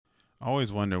I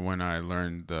always wonder when I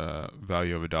learned the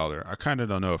value of a dollar. I kind of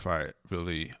don't know if I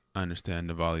really understand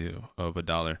the value of a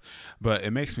dollar, but it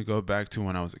makes me go back to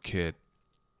when I was a kid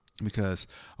because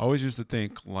I always used to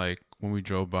think like when we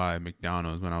drove by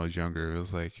McDonald's when I was younger, it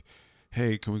was like,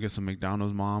 hey, can we get some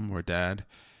McDonald's, mom or dad?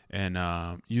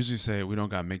 And usually say we don't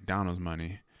got McDonald's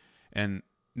money. And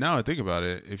now I think about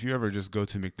it, if you ever just go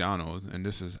to McDonald's, and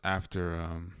this is after,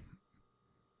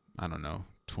 I don't know,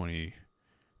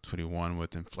 2021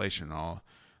 with inflation and all,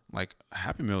 like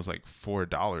Happy Meal is like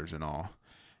 $4 and all.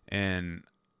 And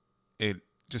it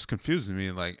just confuses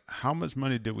me, like how much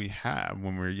money did we have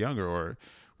when we were younger, or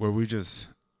were we just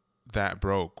that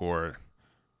broke, or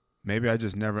maybe I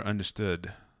just never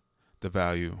understood the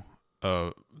value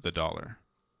of the dollar.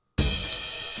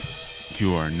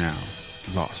 You are now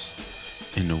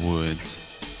lost in the woods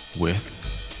with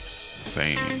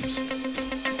Fames.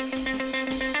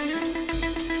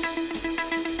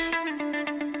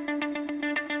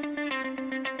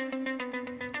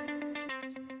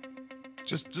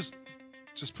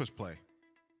 Just push play.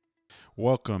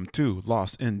 Welcome to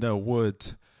Lost in the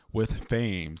Woods with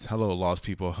Fames. Hello, lost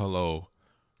people. Hello,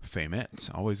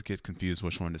 Famettes. I always get confused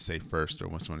which one to say first or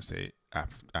which one to say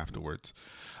afterwards.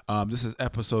 This is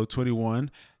episode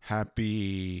 21.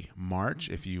 Happy March,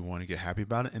 if you want to get happy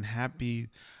about it, and happy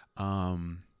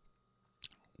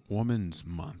Women's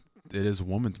Month. It is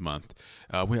Women's Month.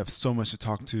 We have so much to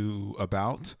talk to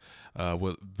about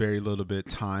with very little bit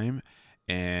time.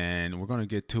 And we're going to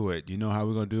get to it. You know how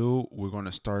we're going to do? We're going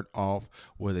to start off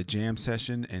with a jam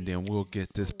session, and then we'll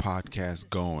get this podcast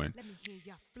going. Let me hear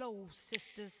your flow,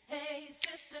 sisters. Hey,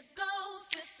 sister, go,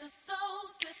 sister, soul,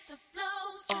 sister,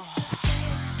 flow, sister. Hey,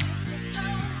 sister, go,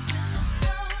 sister,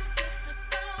 soul, sister,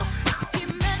 go. He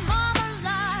met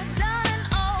Marmalade down in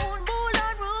old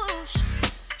Moulin Rouge,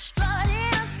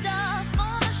 strutting her stuff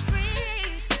on the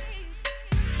street.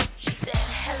 She said,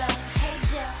 hello, hey,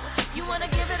 Jill, you want to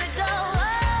give it a go?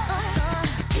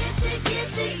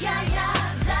 Get ya, ya,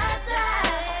 zata.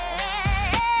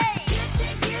 Get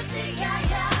ya, ya,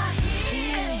 ya,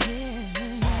 here.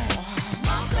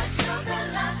 Mocha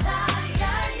chocolate,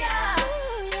 ya, ya.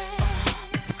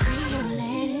 Creole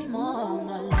lady,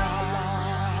 marmalade.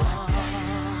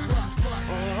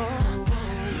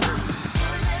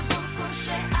 Voulez-vous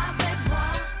coucher avec moi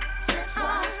ce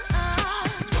soir?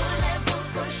 Voulez-vous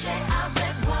coucher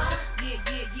avec moi?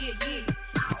 Yeah.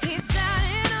 He sat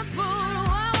in a pool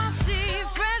while she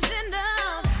freshened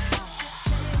up.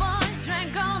 Boy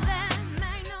drank all that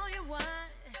magnolia wine.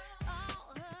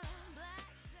 All her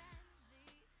black satin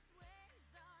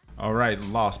sheets. All right,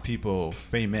 lost people,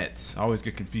 Famettes. I always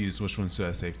get confused which one should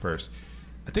I say first.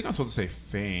 I think I'm supposed to say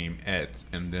Famettes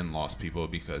and then lost people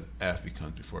because F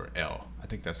becomes before L. I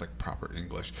think that's like proper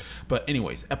English. But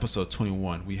anyways, episode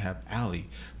 21, we have Allie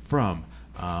from,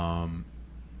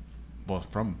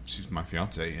 she's my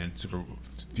fiance and super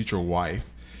future wife.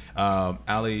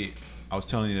 Allie, I was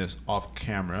telling you this off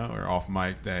camera or off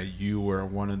mic that you were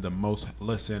one of the most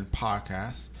listened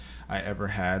podcasts I ever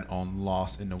had on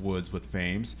Lost in the Woods with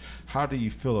Fames. How do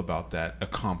you feel about that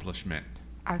accomplishment?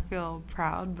 I feel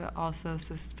proud, but also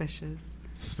suspicious.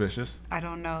 Suspicious? I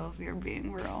don't know if you're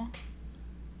being real.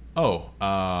 Oh,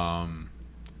 I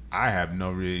have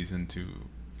no reason to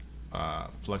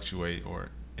fluctuate or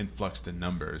influx the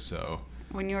numbers, so...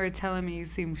 When you were telling me, you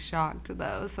seemed shocked,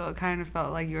 though, so it kind of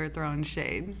felt like you were throwing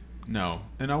shade. No,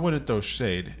 and I wouldn't throw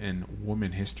shade in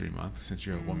Women History Month since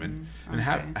you're a woman. And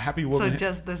Okay. happy Woman... So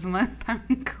just this month,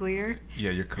 I'm clear?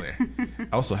 Yeah, you're clear.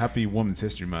 Also, happy Women's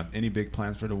History Month. Any big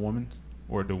plans for the woman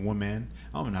or the woman?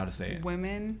 I don't even know how to say it.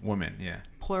 Women, Women, yeah.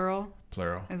 plural,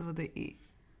 Plural. is what they eat.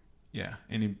 Yeah.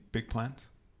 Any big plans?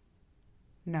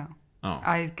 No. Oh.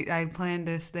 I plan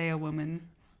to stay a woman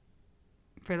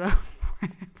for the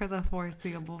for the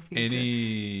foreseeable future.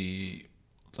 Any,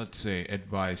 let's say,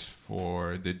 advice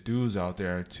for the dudes out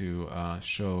there to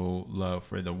show love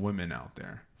for the women out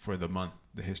there for the month,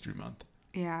 the History Month?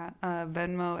 Yeah,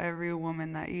 Venmo every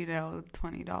woman that you know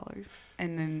 $20,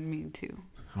 and then me too.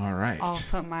 All right. I'll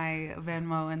put my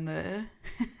Venmo in the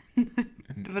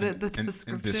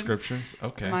description. In descriptions?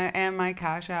 Okay. My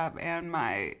Cash App and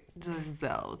my just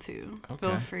Zelle too. Okay.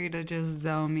 Feel free to just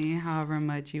Zelle me however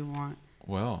much you want.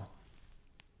 Well,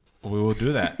 we will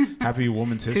do that. Happy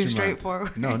Women's History Month. Too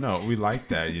straightforward. No, we like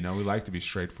that. You know, we like to be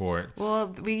straightforward. Well,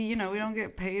 we don't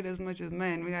get paid as much as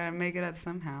men. We gotta make it up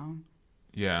somehow,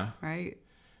 Yeah. right?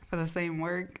 For the same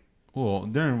work. Well,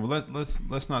 Darren,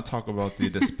 let's not talk about the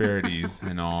disparities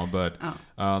and all, but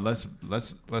let's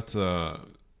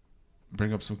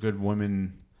bring up some good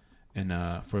women and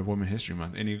for Women History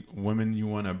Month. Any women you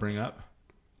want to bring up?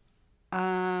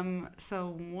 So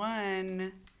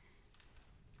one,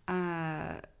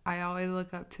 I always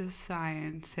look up to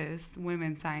scientists,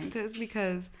 women scientists,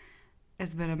 because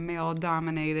it's been a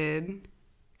male-dominated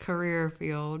career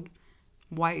field,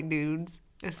 white dudes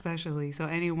especially. So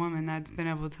any woman that's been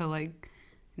able to like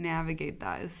navigate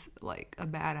that is like a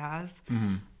badass.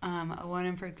 One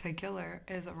in particular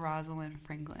is Rosalind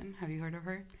Franklin. Have you heard of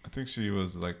her? I think she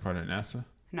was like part of NASA.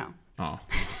 No. Oh.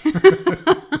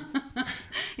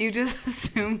 You just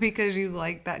assume because you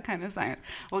like that kind of science.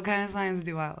 What kind of science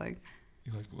do I like?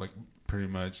 You like pretty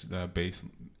much the base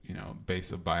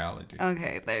of biology.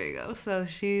 Okay, there you go. So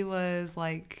she was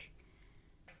like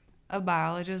a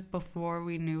biologist before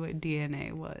we knew what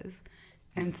DNA was.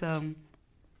 And so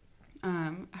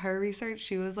her research,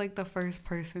 she was like the first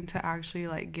person to actually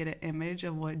like get an image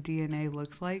of what DNA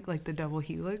looks like the double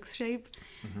helix shape.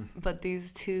 But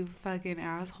these two fucking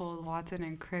assholes, Watson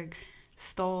and Crick,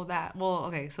 stole that. Well,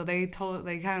 okay, so they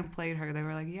kind of played her. They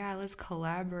were like, yeah, let's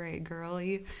collaborate,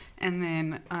 girly. And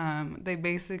then they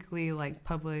basically like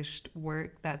published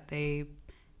work that they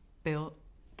built.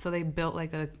 So they built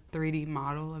like a 3D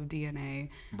model of DNA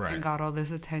and got all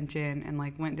this attention and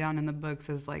like went down in the books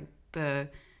as like the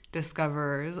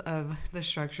discoverers of the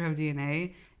structure of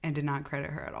DNA and did not credit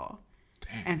her at all.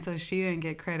 Damn. And so she didn't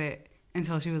get credit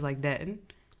until she was like dead.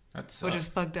 That sucks. Which is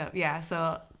fucked up. Yeah,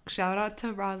 so shout out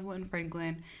to Rosalind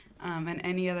Franklin and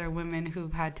any other women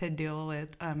who've had to deal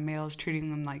with males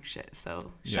treating them like shit.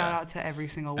 So shout out to every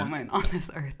single woman on this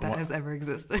earth that has ever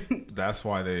existed. That's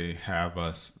why they have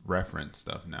us reference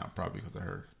stuff now, probably because of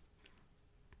her.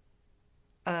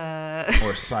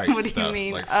 Or cite what stuff. Do you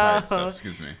mean? Like cite stuff,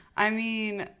 excuse me. I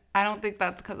mean, I don't think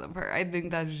that's because of her. I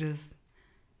think that's just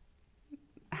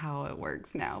how it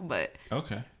works now. But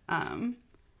okay.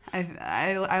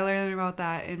 I learned about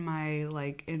that in my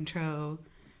like intro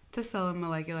to cell and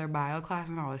molecular bio class,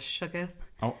 and I was shooketh.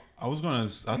 I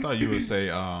thought you would say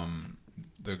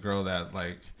the girl that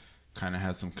like kind of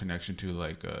has some connection to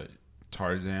like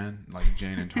Tarzan, like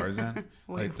Jane and Tarzan,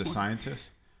 like the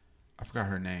scientist. I forgot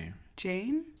her name.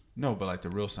 Jane? No, but like the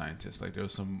real scientist. Like there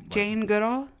was some Jane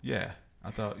Goodall. Yeah,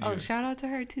 I thought. Shout out to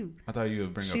her too. I thought you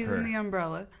would bring up her. She's in the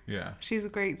umbrella. Yeah. She's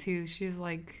great too. She's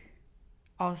like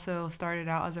also started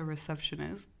out as a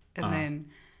receptionist and then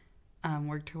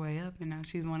worked her way up, and now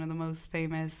she's one of the most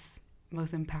famous,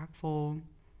 most impactful,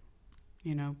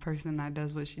 person that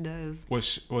does what she does.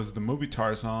 Was the movie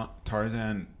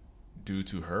Tarzan due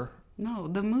to her? No,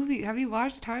 the movie. Have you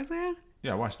watched Tarzan?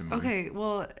 Yeah, I watched the movie. Okay,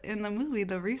 well, in the movie,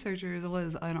 the researchers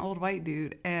was an old white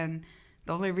dude, and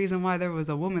the only reason why there was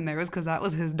a woman there was because that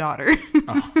was his daughter.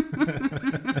 Oh.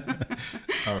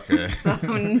 Okay. So,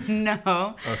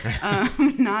 no. Okay.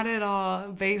 Not at all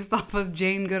based off of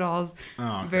Jane Goodall's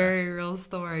very real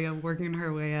story of working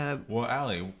her way up. Well,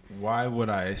 Allie, why would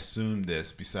I assume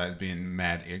this besides being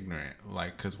mad ignorant?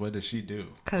 Like, because what does she do?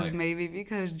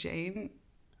 Because Jane...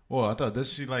 Well, I thought,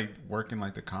 does she like work in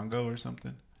like the Congo or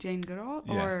something? Jane Goodall?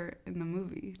 Yeah. Or in the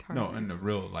movie Tarzan? No, in the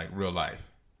real life.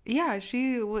 Yeah,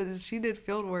 she did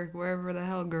field work wherever the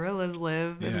hell gorillas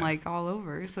live and like all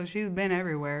over. So she's been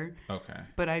everywhere. Okay.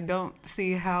 But I don't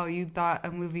see how you thought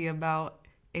a movie about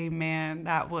a man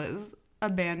that was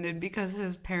abandoned because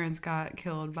his parents got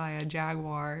killed by a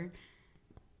jaguar.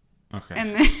 Okay.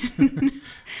 And then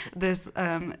this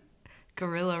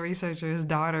gorilla researcher's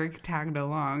daughter tagged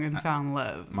along and found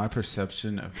love. My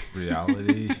perception of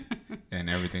reality and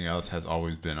everything else has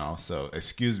always been also,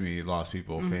 excuse me, Lost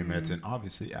People, Fameheads, and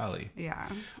obviously Allie. Yeah.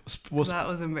 Well, that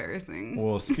was embarrassing.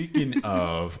 Well, speaking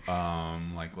of,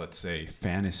 like, let's say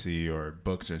fantasy or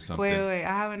books or something. Wait.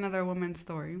 I have another woman's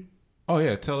story. Oh,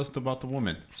 yeah. Tell us about the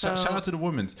woman. Shout out to the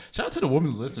women's. Shout out to the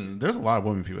women's listeners. There's a lot of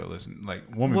women people that listen. Like,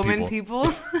 women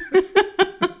people?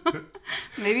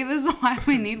 Maybe this is why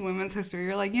we need women's history.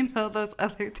 You're like, those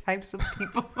other types of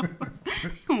people.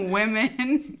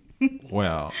 Women.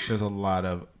 Well, I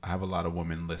have a lot of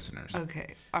women listeners.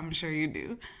 Okay, I'm sure you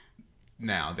do.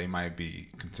 Now, they might be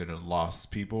considered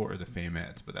lost people or the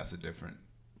Fameheads, but that's a different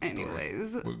story.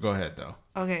 Anyways. Well, go ahead, though.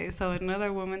 Okay, so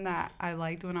another woman that I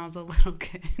liked when I was a little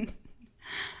kid.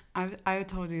 I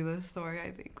told you this story,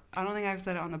 I think. I don't think I've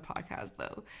said it on the podcast,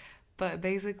 though. But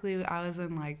basically, I was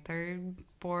in like 3rd,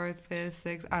 4th, 5th,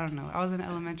 6th. I don't know. I was in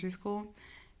elementary school,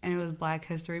 and it was Black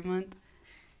History Month.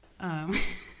 And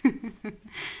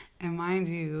mind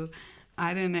you,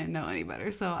 I didn't know any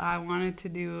better. So I had to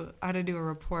do a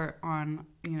report on,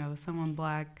 someone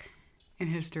Black in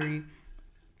history.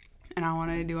 And I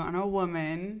wanted to do it on a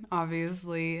woman,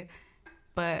 obviously.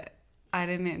 But I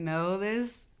didn't know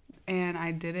this. And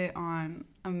I did it on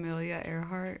Amelia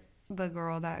Earhart, the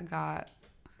girl that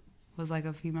was like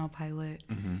a female pilot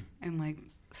and like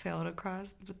sailed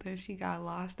across, but then she got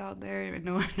lost out there and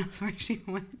no one knows where she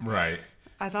went. Right.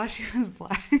 I thought she was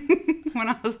black when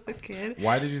I was a kid.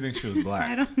 Why did you think she was I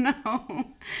black? don't know.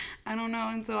 I don't know.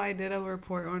 And so I did a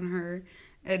report on her,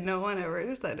 and no one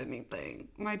ever said anything.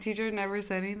 My teacher never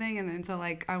said anything, and then so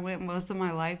like I went most of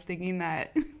my life thinking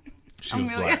that She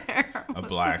was black. Amelia A was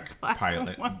black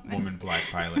pilot, woman black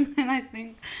pilot. And I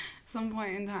think some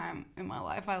point in time in my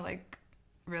life, I like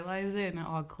realized it, and it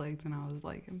all clicked, and I was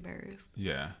like embarrassed.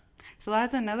 Yeah. So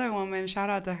that's another woman. Shout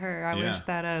out to her. I Yeah. wish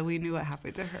that we knew what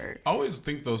happened to her. I always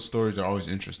think those stories are always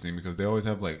interesting because they always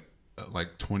have like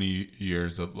 20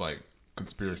 years of like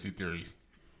conspiracy theories.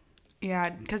 Yeah,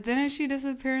 because didn't she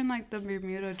disappear in like the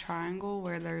Bermuda Triangle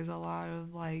where there's a lot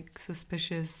of like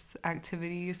suspicious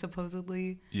activity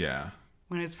supposedly Yeah.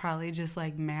 when it's probably just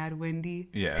like mad windy?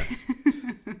 Yeah.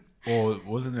 Well,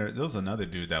 wasn't there was another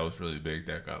dude that was really big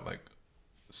that got like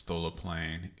stole a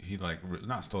plane. He like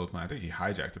not stole a plane. I think he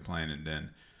hijacked the plane and then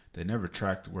they never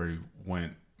tracked where he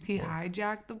went. He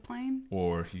hijacked the plane?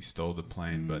 Or he stole the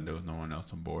plane, but there was no one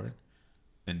else on board.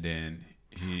 And then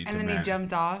he And then he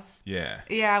jumped off? Yeah.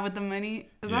 Yeah, with the money.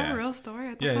 Is that Yeah. a real story?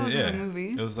 I thought Yeah, that was yeah. in a movie.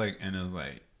 It was like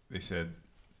they said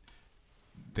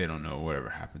they don't know whatever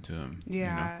happened to him.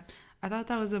 Yeah. I thought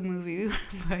that was a movie,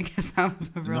 but I guess that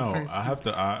was a real No, person. I have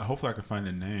to. Hopefully, I can find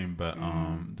the name. But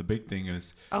the big thing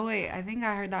is, Oh, wait. I think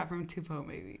I heard that from Tupo,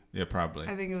 maybe. yeah, probably,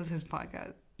 I think it was his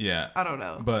podcast. yeah. I don't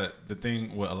know. But the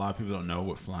thing, what a lot of people don't know,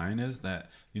 what flying is,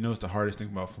 that it's the hardest thing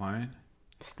about flying.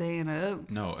 Staying up.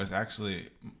 No, it's actually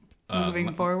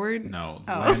Moving forward? No.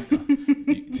 Oh.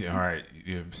 All right,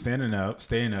 you're staying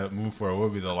up, move forward will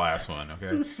be the last one.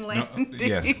 Okay. Landing.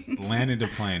 Yes, landing the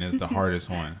plane is the hardest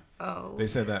one. Oh. They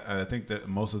said that I think that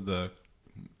most of the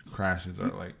crashes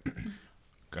are like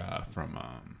from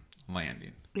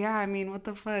landing. Yeah, I mean, what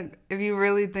the fuck? If you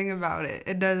really think about it,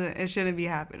 it shouldn't be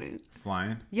happening.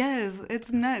 Flying? Yes,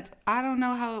 it's nuts. I don't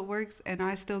know how it works, and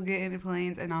I still get into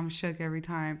planes, and I'm shook every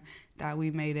time that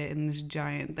we made it in this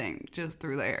giant thing just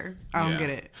through the air. I don't Yeah. get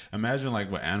it. Imagine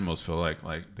like what animals feel like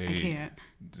they I can't.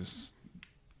 just.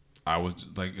 I was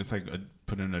like, it's like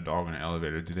putting a dog in an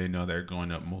elevator. Do they know they're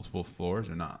going up multiple floors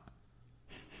or not?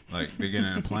 Like they get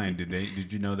in a plane.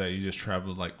 Did you know that you just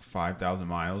traveled like 5,000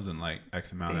 miles in like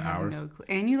X amount They of have hours? no clue.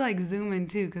 And you like zoom in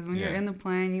too, because when you're Yeah. in the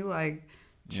plane, you like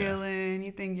Yeah. chilling.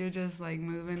 You think you're just like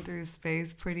moving through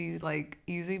space pretty like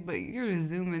easy, but you're just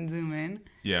zoom in.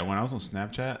 Yeah, when I was on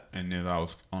Snapchat and if I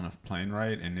was on a plane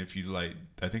ride and if you like,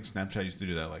 I think Snapchat used to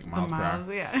do that like miles per miles,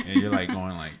 hour. yeah. And you're like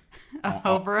going like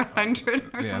Over 100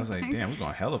 or yeah, I was something. like, damn, we're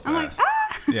going hella fast.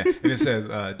 I'm like, Yeah, and it says,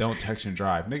 don't text and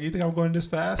drive. Nigga, you think I'm going this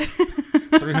fast?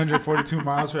 342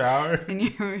 miles per hour? in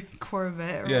your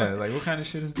Corvette. Or Yeah, like what kind of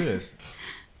shit is this?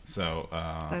 So,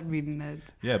 that'd be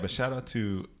nuts. yeah, but shout out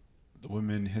to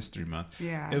Women History Month.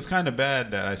 Yeah. It was kind of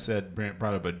bad that I said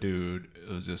brought up a dude. It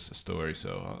was just a story,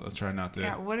 so I'll try not to.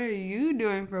 Yeah, what are you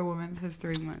doing for Women's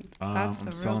History Month? That's the I'm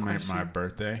real celebrating question. my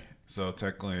birthday, so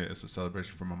technically it's a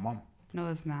celebration for my mom. No,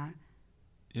 it's not.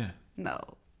 Yeah. No.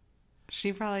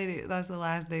 She probably, that's the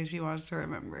last day she wants to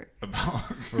remember. About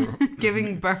for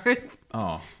Giving birth.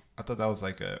 Oh, I thought that was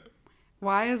like a.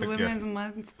 Why is A gift. Women's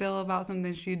Month still about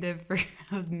something she did for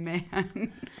a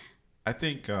man? I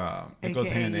think it goes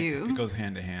AKA you. it goes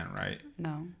hand to hand, right?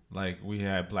 No. Like we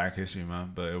had Black History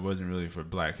Month, but it wasn't really for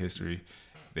Black History.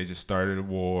 They just started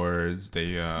wars.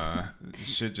 They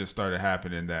shit just started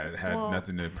happening that had Well,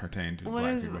 nothing to pertain to What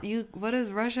Black people. what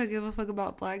does Russia give a fuck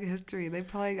about Black history? They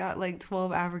probably got like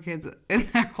 12 Africans in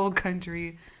their whole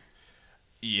country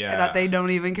Yeah. that they don't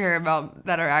even care about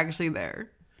that are actually there.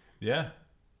 Yeah.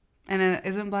 And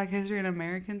isn't Black history an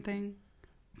American thing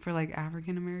for like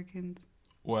African Americans,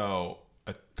 Well,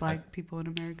 Black people in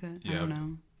America? I yeah, don't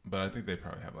know. but I think they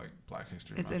probably have like Black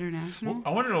History It's Month. international. Well, I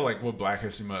want to know like what Black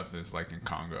History Month is like in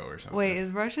Congo or something. Wait,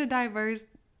 is Russia diverse?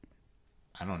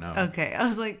 I don't know. Okay, I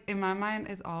was like, in my mind,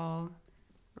 it's all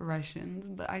Russians,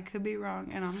 but I could be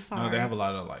wrong, and I'm sorry. No, they have a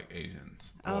lot of like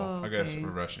Asians. Well, Oh, I guess okay.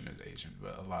 Russian is Asian,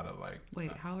 but a lot of like.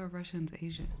 Wait, how are Russians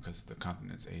Asian? Because the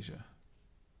continent's Asia.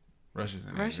 Russia's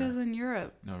in Russia's Asia. in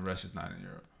Europe. No, Russia's not in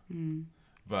Europe. Hmm.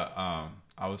 But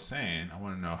I was saying I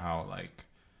want to know how like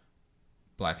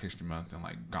Black History Month in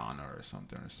like Ghana or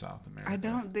something or South America. I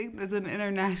don't think it's an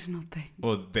international thing.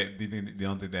 Well, they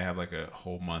don't think they have like a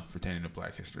whole month pertaining to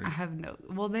Black history. I have no.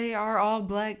 Well, they are all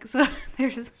black, so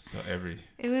there's. So every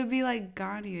It would be like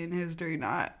Ghanaian history,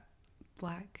 not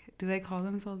black. Do they call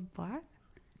themselves black?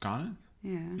 Ghana?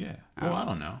 Yeah. Yeah. Well, I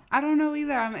don't know. I don't know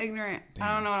either. I'm ignorant. I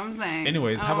Damn. don't know what I'm saying.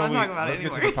 Anyways, I how don't about we wanna talk about let's it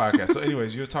get to the anymore. podcast. So,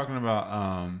 anyways, you were talking about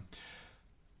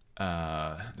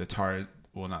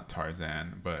not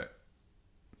Tarzan, but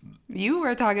You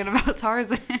were talking about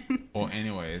Tarzan. well,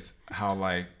 anyways, how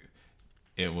like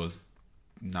it was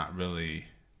not really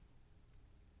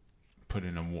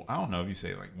putting I don't know if you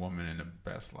say like woman in the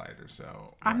best light or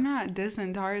so. I'm not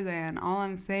dissing Tarzan. All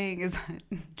I'm saying is that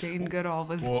Jane Goodall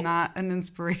was Well- not an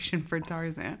inspiration for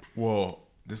Tarzan. Well,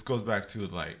 this goes back to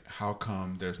like how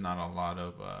come there's not a lot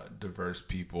of diverse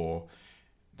people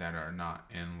that are not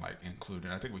in like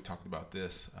included. I think we talked about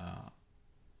this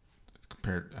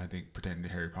compared, I think, pertaining to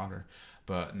Harry Potter,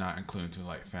 but not including to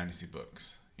like fantasy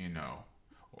books, you know,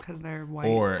 Because they're or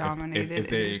white-dominated if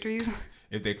they industries.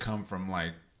 if they come from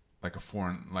like a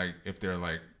foreign, like if they're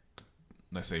like,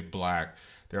 let's say black,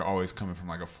 they're always coming from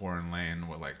like a foreign land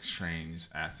with like strange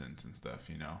accents and stuff,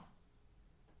 you know.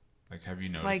 Like, have you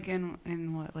noticed? Like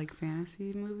in what, like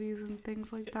fantasy movies and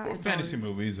things like that? Well, It's fantasy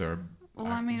always- movies are. Well,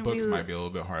 I mean, books we- might be a little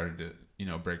bit harder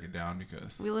to break it down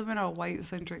because. We live in a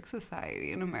white-centric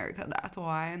society in America. That's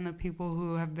why. And the people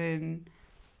who have been,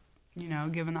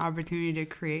 given the opportunity to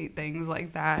create things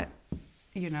like that,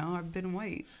 have been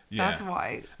white. Yeah. That's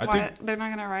why. I Why think- they're not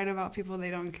going to write about people they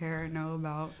don't care or know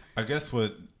about. I guess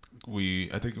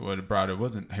I think what brought it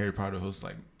wasn't Harry Potter. It was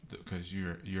like because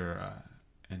you're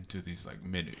into these like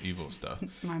medieval stuff.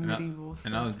 My And medieval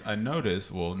stuff. I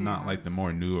noticed, well, not Yeah. like the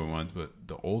more newer ones, but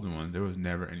the older ones, there was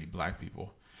never any black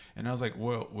people. And I was like,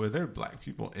 well, were there black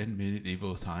people in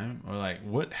medieval time? Or like,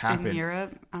 what happened? In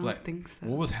Europe? I don't like, think so.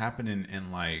 What was happening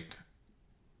in like,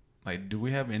 do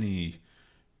we have any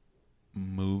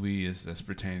movies that's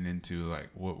pertaining into like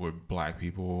what were black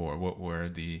people or what were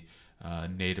the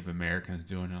Native Americans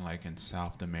doing in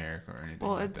South America or anything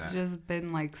Well, like it's that? just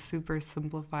been like super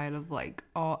simplified of like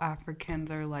all Africans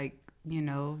are like,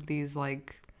 these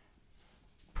like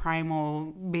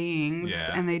primal beings,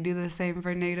 Yeah. and they do the same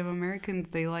for Native Americans.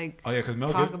 They like Oh yeah, because Mel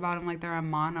talk Gibson. about them like they're a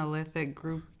monolithic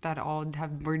group that all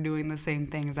were doing the same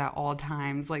things at all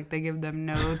times. Like they give them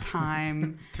no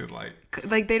time. To like,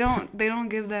 Like they don't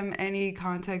give them any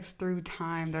context through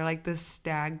time. They're like this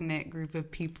stagnant group of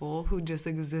people who just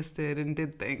existed and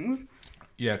did things.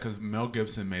 yeah, because Mel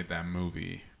Gibson made that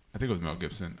movie. I think it was Mel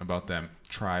Gibson about that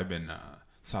tribe in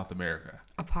South America,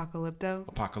 Apocalypto.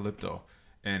 Apocalypto,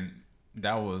 and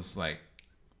that was like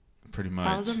pretty much.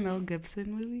 That was a Mel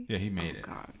Gibson movie. Yeah, he made Oh it.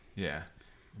 God. Yeah,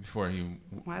 before he.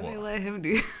 Why well, they let him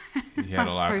do? He had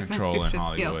a lot of Last person control who in should be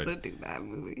Hollywood. able to do that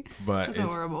movie. But That's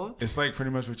it's horrible. It's like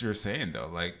pretty much what you were saying though.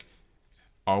 Like,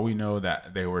 all we know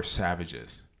that they were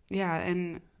savages. Yeah,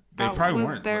 and They that probably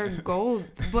was weren't. their goal.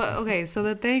 But okay, so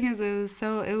the thing is,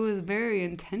 it was very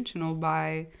intentional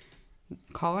by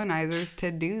colonizers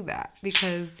to do that,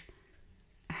 because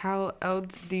how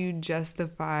else do you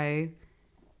justify,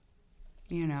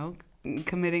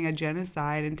 committing a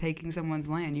genocide and taking someone's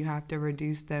land? You have to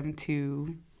reduce them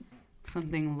to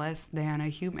something less than a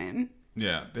human.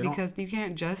 Yeah, they don't. Because you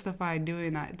can't justify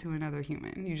doing that to another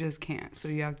human. You just can't. So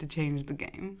you have to change the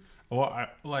game. Well,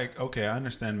 okay, I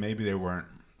understand maybe they weren't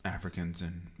Africans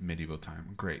in medieval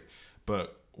time. Great.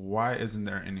 But why isn't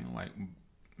there any,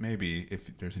 maybe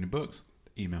if there's any books,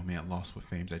 email me at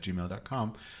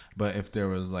lostwithfames@gmail.com. But if there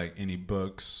was, any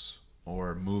books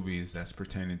or movies that's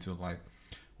pertaining to,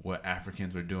 what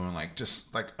Africans were doing,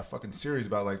 just, a fucking series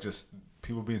about, just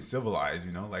people being civilized,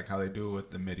 like how they do it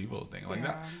with the medieval thing. That.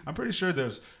 Yeah. I'm pretty sure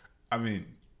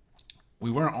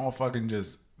we weren't all fucking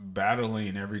just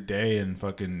battling every day and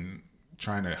fucking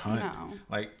trying to hunt. No.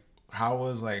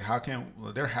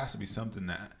 There has to be something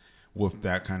that with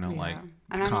that kind of And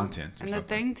content. And the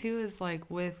thing too is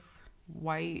with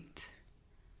white,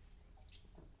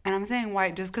 and I'm saying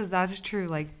white just because that's true.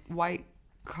 White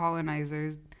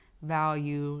colonizers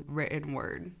value written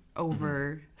word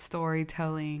over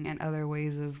storytelling and other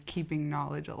ways of keeping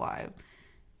knowledge alive.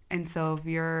 And so if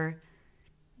you're,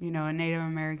 a Native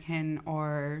American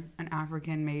or an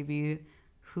African maybe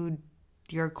who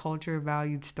your culture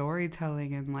valued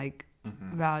storytelling and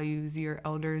values your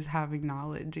elders having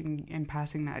knowledge and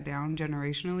passing that down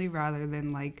generationally rather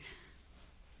than the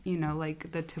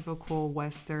typical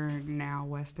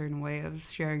Western way of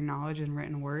sharing knowledge in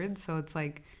written words. So it's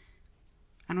I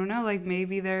don't know,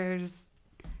 maybe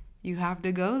you have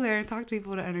to go there and talk to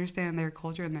people to understand their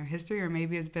culture and their history, or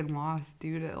maybe it's been lost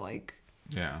due to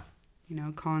yeah.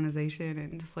 Colonization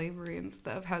and slavery and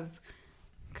stuff has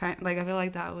I feel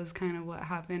like that was kind of what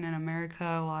happened in America.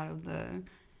 A lot of the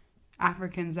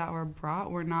Africans that were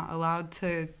brought were not allowed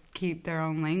to keep their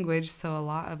own language, so a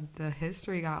lot of the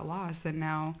history got lost, and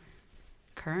now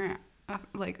current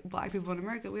black people in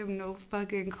America, we have no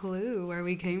fucking clue where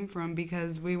we came from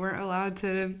because we weren't allowed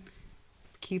to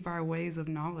keep our ways of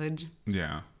knowledge.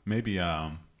 Yeah. Maybe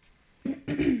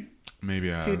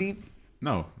Too deep?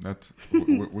 No, that's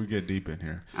we get deep in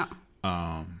here.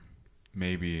 Oh.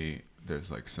 Maybe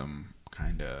there's some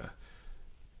kind of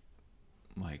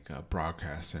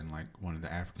broadcast in like one of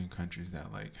the African countries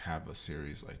that like have a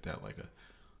series like that, like a,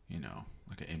 you know,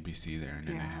 like an NBC there, and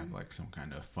then they have like some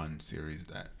kind of fun series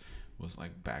that was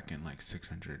like back in like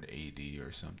 600 AD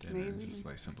or something. And it's just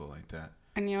like simple like that.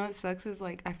 And you know what sucks is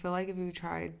like I feel like if you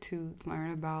tried to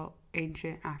learn about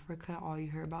ancient Africa, all you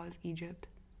hear about is Egypt.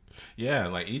 Yeah,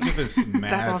 like Egypt is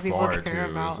mad all people far care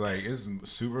too. about. It's like it's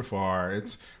super far.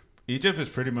 Egypt is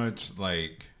pretty much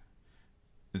like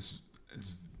it's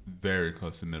very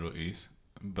close to Middle East,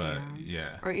 but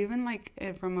yeah. Or even like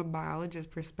from a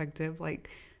biologist perspective, like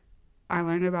I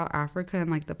learned about Africa in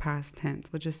like the past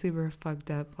tense, which is super fucked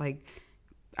up. Like,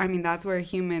 I mean, that's where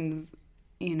humans,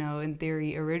 you know, in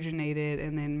theory originated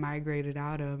and then migrated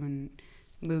out of and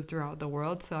moved throughout the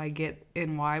world. So I get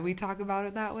in why we talk about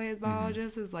it that way as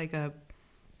biologists is like a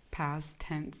past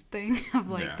tense thing of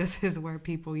like this is where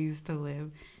people used to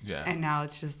live. Yeah. And now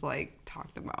it's just like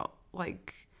talked about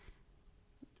like,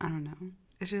 I don't know.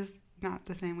 It's just not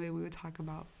the same way we would talk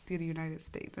about the United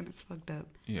States, and it's fucked up.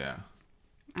 Yeah.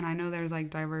 And I know there's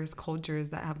like diverse cultures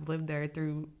that have lived there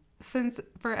since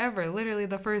forever. Literally,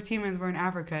 the first humans were in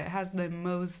Africa. It has the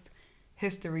most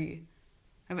history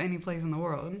of any place in the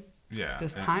world. Yeah.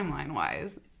 Just timeline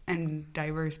wise, and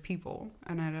diverse people.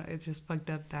 And it's just fucked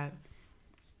up that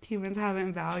humans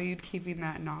haven't valued keeping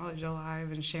that knowledge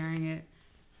alive and sharing it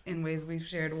in ways we've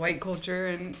shared white culture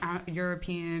and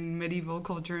European medieval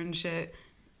culture and shit.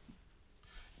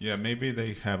 Yeah, maybe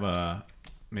they have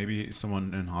maybe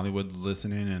someone in Hollywood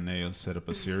listening, and they'll set up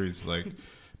a series like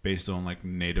based on like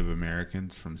Native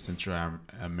Americans from Central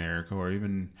America, or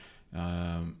even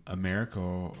America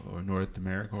or North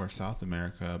America or South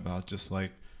America, about just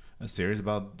like a series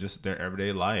about just their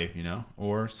everyday life, you know,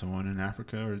 or someone in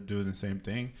Africa or doing the same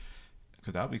thing,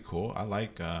 because that'd be cool. I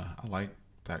like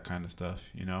that kind of stuff,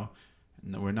 you know.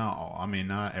 We're not all, I mean,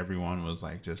 not everyone was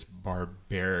like just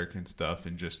barbaric and stuff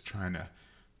and just trying to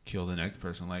kill the next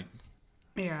person. Like,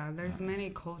 yeah, there's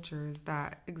many cultures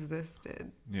that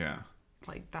existed. Yeah.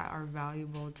 Like that are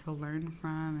valuable to learn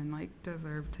from and like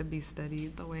deserve to be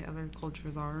studied the way other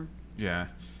cultures are. Yeah.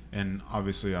 And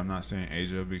obviously I'm not saying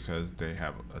Asia, because they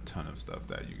have a ton of stuff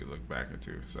that you could look back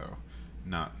into. So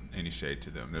not any shade to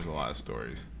them. There's a lot of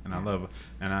stories. And I love,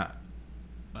 and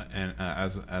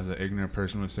as an ignorant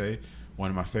person would say, one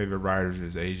of my favorite writers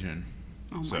is Asian.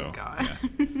 Oh my God.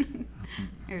 Yeah.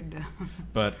 You're dumb.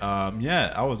 But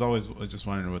yeah, I was always just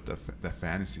wondering what the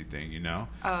fantasy thing, you know.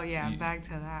 Oh yeah, back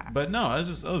to that. But no, it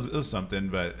was something.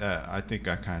 But I think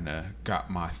I kind of got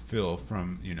my fill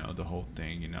from, you know, the whole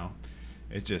thing. You know,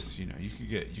 it just, you know, you could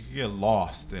get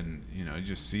lost, and you know, you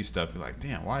just see stuff. You're like,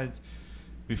 damn, why?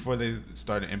 Before they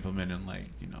started implementing like,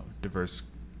 you know, diverse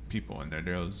people in there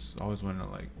was always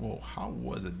wondering like, well, how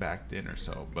was it back then or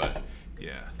so? But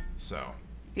yeah, so.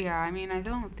 Yeah, I mean, I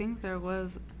don't think there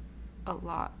was a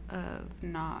lot of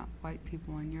not white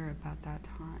people in Europe at that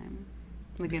time.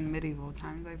 Like in medieval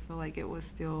times, I feel like it was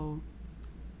still,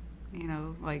 you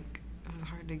know, like it was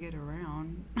hard to get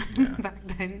around back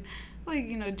then. Like,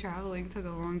 you know, traveling took a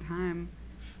long time.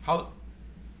 How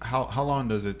long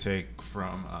does it take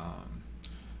from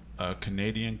a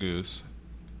Canadian goose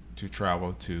to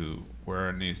travel to where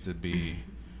it needs to be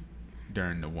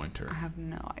during the winter? I have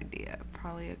no idea.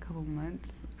 Probably a couple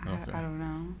months. Okay. I don't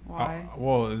know why.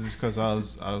 Well, it's because I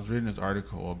was reading this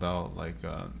article about like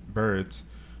birds.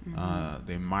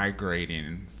 They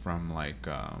migrating from like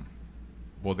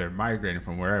they're migrating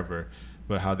from wherever,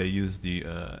 but how they use the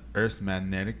Earth's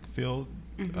magnetic field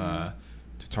to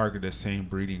target the same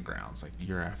breeding grounds like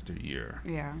year after year.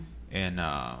 Yeah. And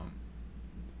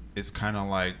it's kind of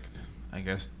like, I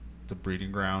guess, the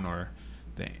breeding ground or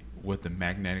with the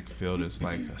magnetic field is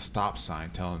like a stop sign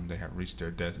telling them they have reached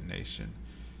their destination.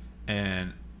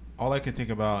 And all I can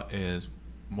think about is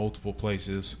multiple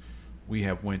places we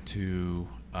have went to.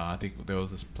 I think there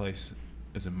was this place,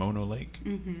 is it Mono Lake?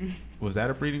 Was that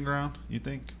a breeding ground, you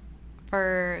think?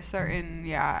 For certain,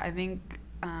 yeah. I think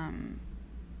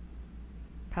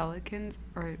pelicans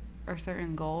or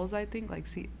certain gulls, I think. Like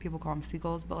people call them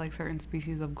seagulls, but like certain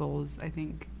species of gulls, I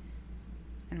think,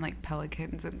 and like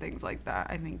pelicans and things like that,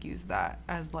 I think use that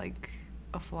as like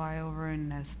a flyover and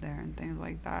nest there and things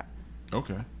like that.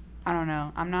 Okay. I don't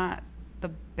know. I'm not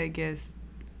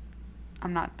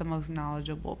the most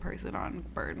knowledgeable person on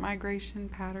bird migration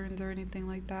patterns or anything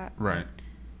like that. Right.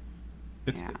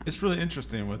 It's really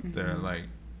interesting with their like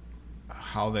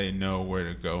how they know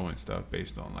where to go and stuff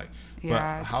based on like.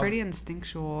 Yeah, it's pretty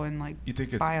instinctual and like you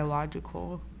think it's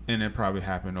biological. And it probably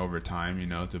happened over time, you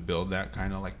know, to build that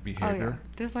kind of like behavior. Oh,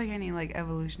 yeah. Just like any like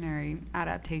evolutionary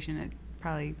adaptation, it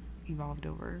probably evolved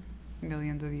over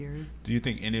millions of years. Do you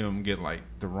think any of them get like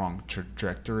the wrong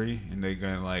trajectory and they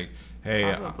go like,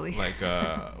 hey, Probably.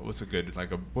 what's a good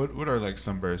like a what are like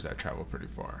some birds that travel pretty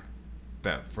far,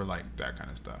 that for like that kind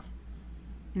of stuff,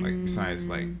 like besides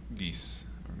like geese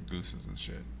or gooses and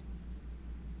shit.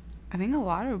 I think a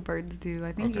lot of birds do.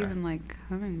 I think Okay. even like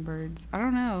hummingbirds. I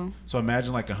don't know. So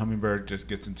imagine like a hummingbird just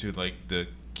gets into like the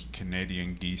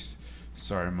Canadian geese.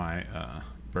 Sorry, my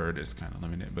bird is kind of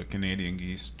limited, but Canadian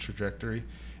geese trajectory,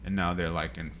 and now they're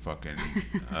like in fucking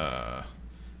I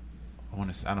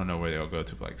don't know where they'll go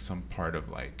to, but like some part of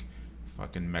like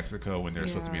fucking Mexico when they're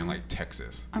supposed to be in Yeah. like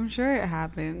Texas. I'm sure it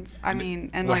happens. I And mean,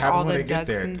 and what like happens all when the they get ducks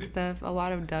there? and stuff. A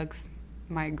lot of ducks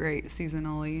migrate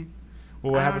seasonally.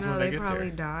 Well, what I happens don't know, when they they get probably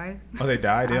there? die. Oh, they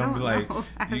die. They I don't be don't like, know.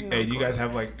 I have no hey, do you guys clue.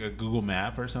 have like a Google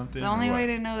Map or something? The or only what? way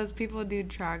to know is people do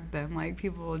track them. Like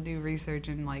people will do research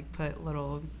and like put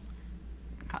little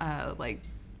like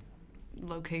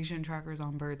location trackers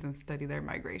on birds and study their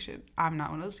migration. I'm not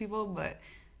one of those people, but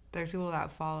there's people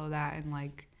that follow that and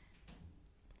like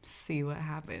see what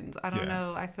happens. I don't Yeah.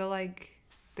 know. I feel like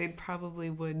they probably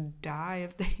would die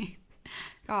if they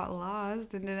got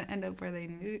lost and didn't end up where they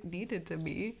needed to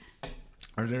be.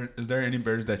 Is there any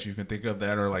birds that you can think of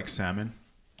that are like salmon?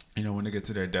 You know, when they get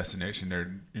to their destination,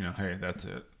 they're, you know, hey, that's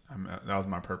it. That was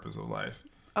my purpose of life.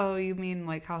 Oh, you mean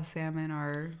like how salmon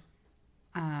are,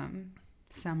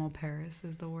 salmoparis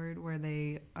is the word, where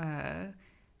they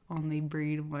only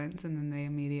breed once and then they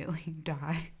immediately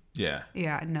die. Yeah.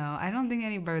 Yeah, no, I don't think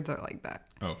any birds are like that.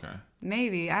 Okay.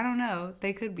 Maybe, I don't know.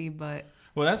 They could be, but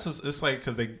Well, that's just, it's like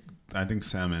because I think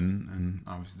salmon, and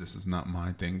obviously this is not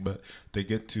my thing, but they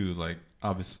get to like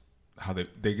how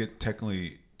they get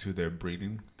technically to their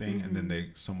breeding thing, and then they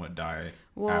somewhat die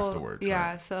afterwards.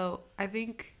 yeah, Right? so I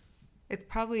think it's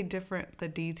probably different, the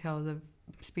details of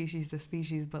species to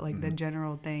species, but like the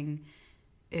general thing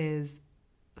is,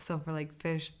 so for like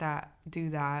fish that do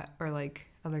that, or like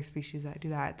other species that do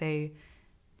that,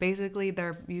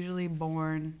 they're usually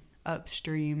born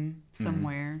upstream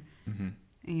somewhere. Mm-hmm.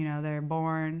 You know, they're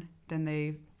born, then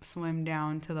they swim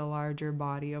down to the larger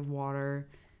body of water,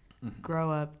 grow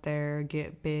up there,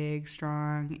 get big,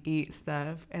 strong, eat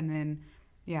stuff, and then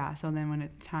so then when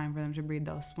it's time for them to breed,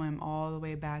 they'll swim all the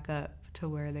way back up to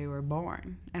where they were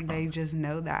born, and they just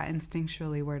know that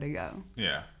instinctually where to go.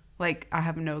 Yeah. Like, I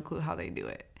have no clue how they do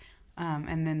it.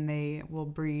 And then they will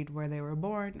breed where they were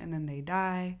born, and then they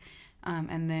die,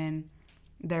 and then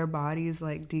their bodies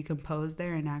like decompose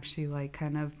there and actually like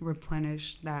kind of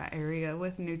replenish that area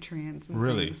with nutrients and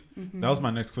Really? things. That was my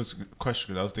next question. Because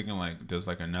I was thinking like, does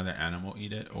like another animal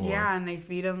eat it? Or Yeah, and they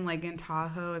feed them like in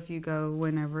Tahoe. If you go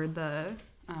whenever the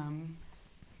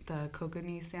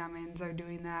kokanee salmons are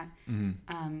doing that,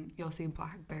 you'll see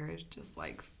black bears just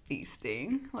like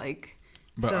feasting. Like,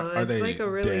 But so are it's they like a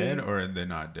really, dead or are they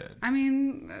not dead? I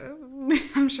mean,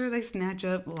 I'm sure they snatch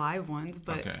up live ones,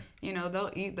 but Okay. you know,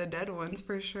 they'll eat the dead ones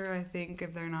for sure. I think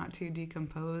if they're not too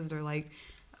decomposed, or like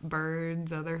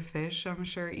birds, other fish, I'm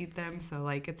sure eat them. So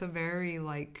like, it's a very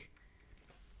like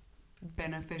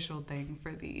beneficial thing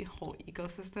for the whole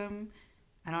ecosystem.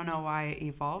 I don't know why it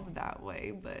evolved that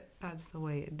way, but that's the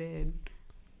way it did.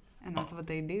 And that's what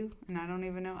they do. And I don't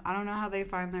even know. I don't know how they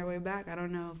find their way back. I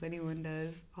don't know if anyone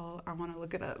does. I want to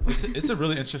look it up. It's a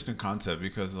really interesting concept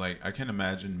because like I can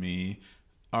imagine me,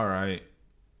 all right,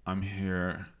 I'm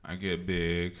here, I get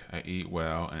big, I eat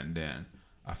well, and then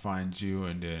I find you,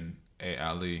 and then hey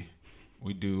Ali,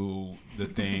 we do the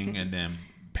thing, and then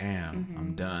bam,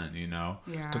 I'm done. You know?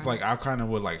 Yeah. Because like I kind of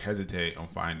would like hesitate on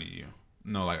finding you.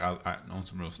 No, like I own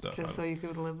some real stuff. Just so you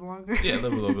could live longer. Yeah,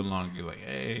 live a little bit longer. Like,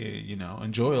 hey, you know,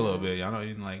 enjoy a little bit. I don't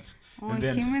even like. Well, and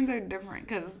then, humans are different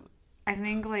because I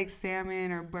think like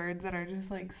salmon or birds that are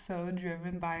just like so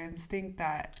driven by instinct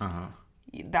that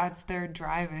that's their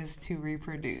drive, is to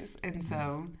reproduce. And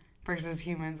so versus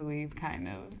humans, we've kind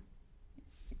of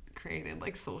created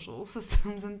like social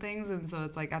systems and things. And so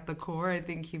it's like at the core, I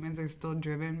think humans are still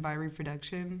driven by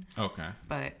reproduction. Okay.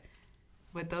 But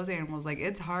with those animals, like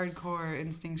it's hardcore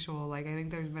instinctual. Like I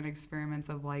think there's been experiments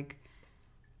of like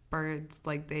birds,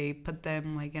 like they put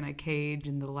them like in a cage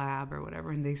in the lab or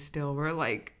whatever, and they still were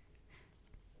like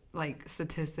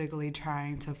statistically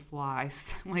trying to fly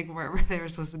like wherever they were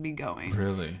supposed to be going.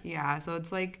 Really? Yeah, so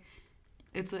it's like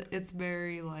it's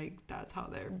very like that's how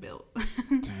they're built.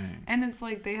 Dang. And it's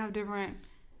like they have different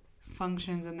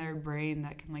functions in their brain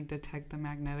that can like detect the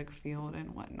magnetic field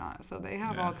and whatnot. So they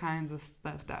have all kinds of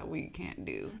stuff that we can't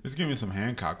do. It's giving me some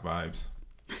Hancock vibes.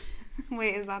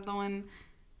 Wait, is that the one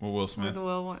With Will Smith. with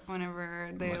Will?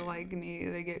 Whenever they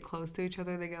they get close to each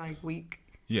other, they get like weak.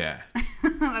 Yeah.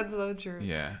 That's so true.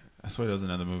 Yeah. I swear there was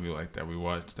another movie like that we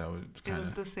watched that was It kind was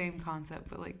of. the same concept,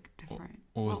 but like different.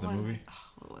 What was the movie? It?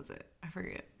 Oh, what was it? I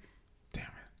forget. Damn it.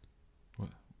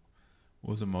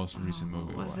 What was the most recent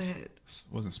movie? Was we watched? it?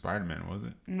 Wasn't Spider-Man, was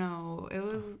it? No, it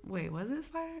was. Wait, was it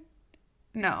Spider?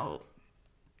 No,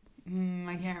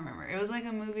 I can't remember. It was like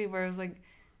a movie where it was like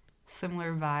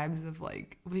similar vibes of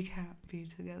like we can't be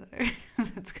together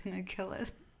because it's gonna kill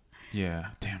us. Yeah.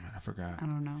 Damn it, I forgot. I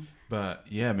don't know. But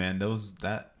yeah, man,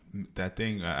 that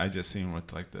thing I just seen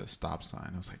with like the stop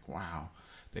sign. I was like, wow,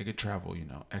 they could travel,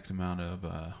 X amount of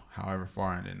however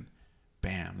far, and then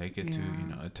bam, they get to,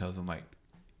 Yeah. it tells them like,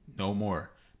 no more.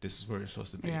 This is where you're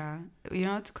supposed to be. Yeah, you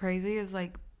know what's crazy is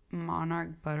like monarch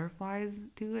butterflies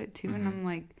do it too, and I'm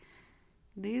like,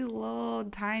 these little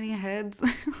tiny heads,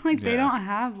 like they Yeah. don't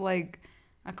have like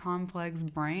a complex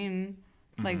brain.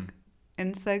 Like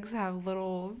insects have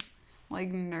little like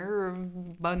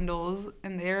nerve bundles,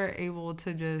 and they're able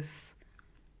to just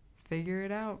figure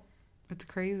it out. It's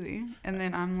crazy. And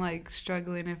then I'm like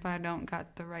struggling if I don't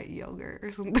got the right yogurt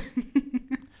or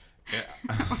something. Yeah.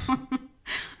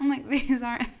 I'm like, these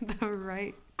aren't the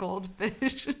right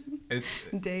goldfish. It's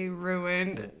Day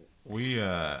ruined. we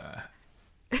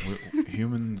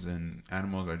humans and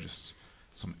animals are just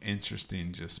some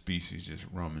interesting just species just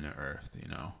roaming the earth,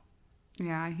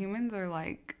 Yeah, humans are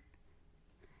like.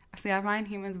 See, I find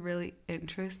humans really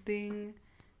interesting,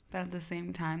 but at the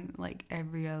same time, like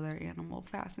every other animal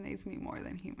fascinates me more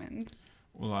than humans.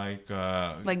 Like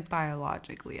Like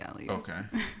biologically, at least. okay.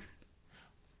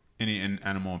 Any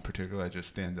animal in particular that just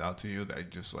stands out to you that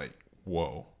just like,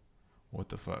 whoa, what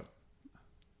the fuck?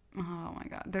 Oh my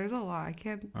god, there's a lot. I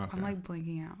can't. Okay. I'm like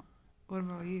blinking out. What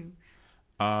about you?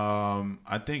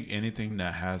 I think anything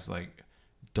that has like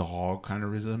dog kind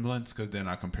of resemblance, because then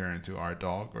I compare it to our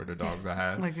dog or the dogs I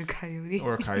had, Like a coyote.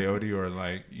 or a coyote, or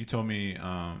like you told me,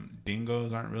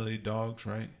 dingoes aren't really dogs,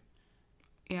 right?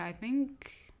 Yeah, I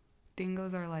think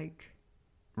dingoes are like.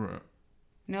 R-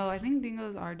 No, I think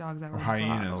dingoes are dogs that Or were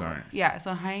hyenas brought over. aren't. Yeah,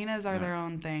 so hyenas are No. their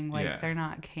own thing. Like Yeah. they're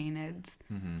not canids.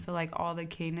 Mm-hmm. So like all the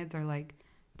canids are like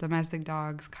domestic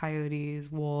dogs, coyotes,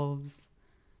 wolves,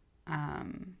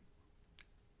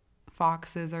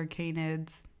 foxes are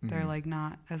canids. They're Mhm. like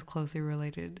not as closely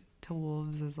related to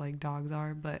wolves as like dogs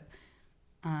are, but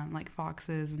like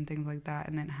foxes and things like that.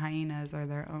 And then hyenas are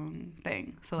their own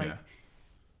thing. So like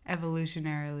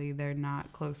evolutionarily, they're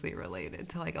not closely related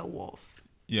to like a wolf.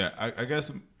 Yeah, I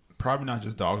guess probably not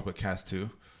just dogs, but cats too.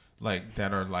 Like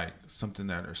that are like something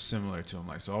that are similar to them.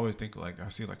 Like, so I always think like I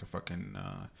see like a fucking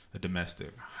a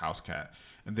domestic house cat,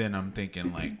 and then I'm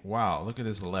thinking like, wow, look at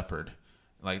this leopard.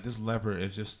 Like this leopard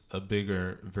is just a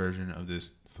bigger version of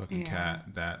this fucking Yeah. cat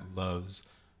that loves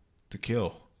to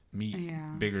kill meat,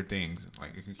 Yeah. bigger things.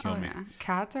 Like it can kill me. Yeah.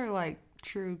 Cats are like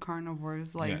true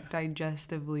carnivores. Like Yeah.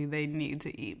 digestively, they need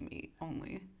to eat meat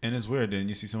only. And it's weird. Then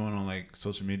you see someone on like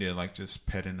social media like just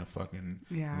petting a fucking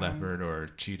Yeah. leopard or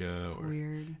cheetah, It's or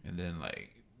weird. and then like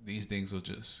these things will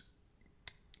just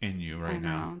in you I right know.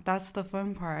 now. That's the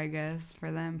fun part, I guess,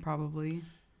 for them probably.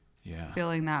 Yeah,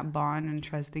 Feeling that bond and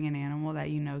trusting an animal that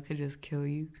you know could just kill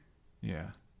you. yeah.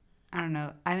 I don't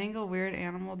know. I think a weird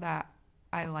animal that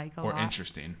I like a Or lot.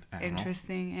 interesting animal.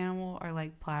 Interesting animal are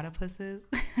like platypuses.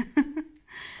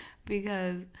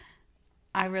 Because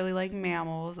I really like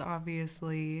mammals,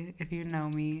 obviously. If you know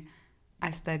me,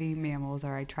 I study mammals,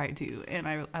 or I try to, and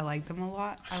I like them a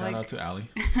lot. Shout out to Allie.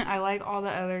 I like all the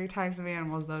other types of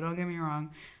animals, though, don't get me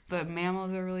wrong. But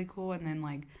mammals are really cool, and then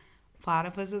like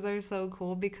platypuses are so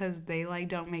cool because they like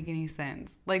don't make any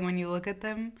sense. Like when you look at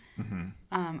them,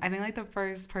 I think like the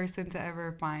first person to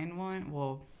ever find one,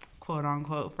 well, quote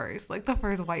unquote first, like the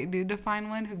first white dude to find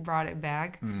one who brought it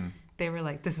back, they were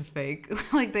like, this is fake.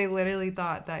 Like they literally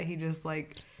thought that he just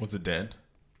like, Was it dead?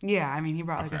 yeah, I mean he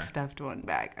brought like a Okay. stuffed one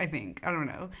back, I think. I don't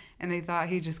know. And they thought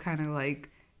he just kind of like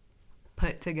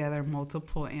put together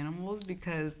multiple animals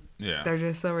because Yeah. they're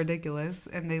just so ridiculous,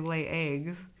 and they lay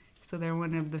eggs. So they're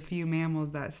one of the few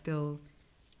mammals that still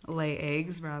lay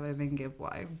eggs rather than give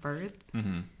live birth.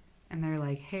 Mm-hmm. And they're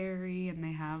like hairy, and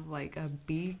they have like a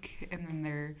beak, and then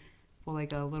they're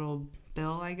like a little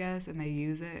bill, I guess, and they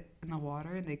use it in the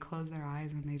water, and they close their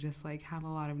eyes, and they just like have a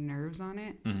lot of nerves on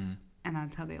it, Mm-hmm. and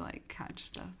that's how they like catch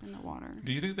stuff in the water.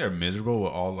 Do you think they're miserable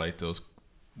with all like those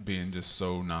being just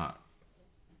so not,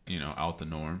 out the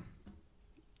norm?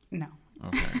 No,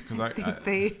 Okay, because I think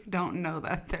they don't know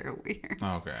that they're weird.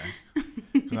 Okay.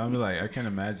 Because I'll be like, I can't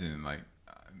imagine, like,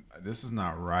 this is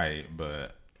not right,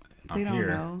 but I'm They don't here.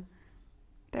 know.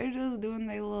 They're just doing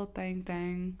their little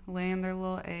thing, laying their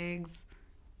little eggs.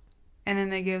 And then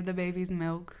they give the babies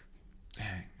milk.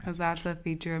 Dang. Because that's a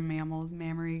feature of mammals,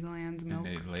 mammary glands, milk.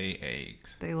 And they lay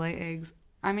eggs. They lay eggs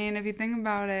I mean, if you think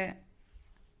about it,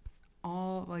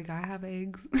 all like I have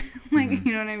eggs, like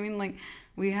you know what I mean. Like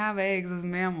we have eggs as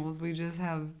mammals. We just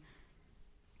have,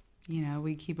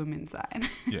 we keep them inside.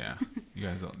 Yeah, you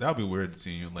guys don't. That'll be weird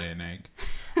seeing you lay an egg.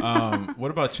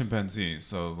 What about chimpanzees?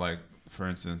 So, like for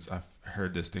instance, I've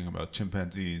heard this thing about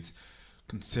chimpanzees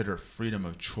consider freedom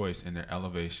of choice in their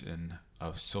elevation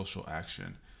of social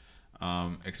action.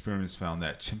 Experiments found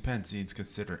that chimpanzees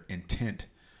consider intent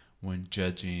when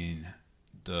judging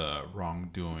the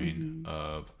wrongdoing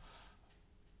of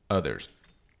others.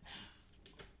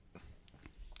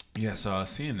 Yeah, so I was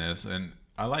seeing this, and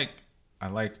I like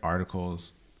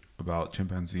articles about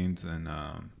chimpanzees and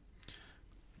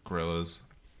gorillas,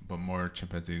 but more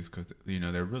chimpanzees because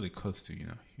they're really close to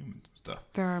humans and stuff.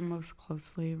 They're most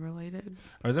closely related.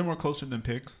 Are they more closer than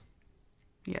pigs?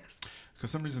 Yes. Because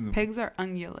some reason Pigs are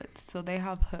ungulates, so they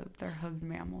have hooves. They're hooved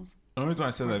mammals. the only reason I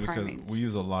said Or that because primates. we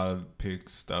use a lot of pig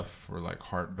stuff for like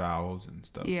heart valves and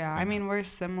stuff. Yeah, I mean, we're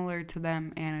similar to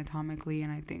them anatomically,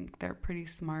 and I think they're pretty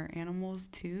smart animals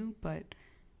too,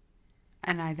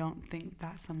 and I don't think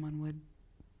that someone would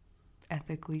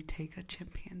ethically take a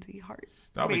chimpanzee heart.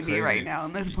 That'd be Maybe crazy. right now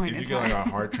in this point if in you get time. like a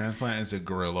heart transplant, it's a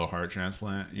gorilla heart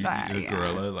transplant. You But, a yeah.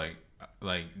 gorilla,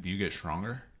 like, do you get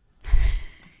stronger?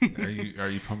 Are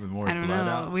you pumping more I don't blood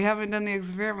know. out? We haven't done the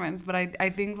experiments, but I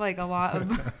think like a lot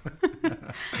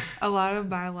of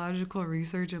biological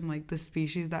research and like the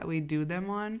species that we do them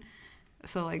on,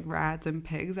 so like rats and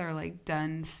pigs are like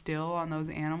done still on those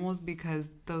animals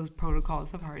because those protocols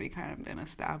have already kind of been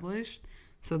established.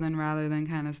 So then rather than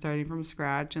kind of starting from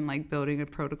scratch and like building a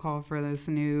protocol for this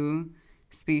new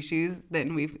species,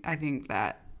 then I think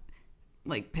that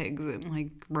like pigs and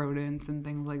like rodents and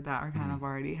things like that are kind of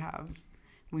already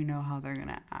we know how they're going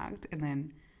to act. And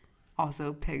then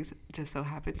also pigs just so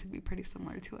happen to be pretty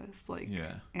similar to us, like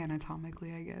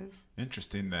anatomically, I guess.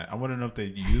 Interesting that. I want to know if they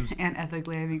use. And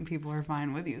ethically, I think people are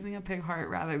fine with using a pig heart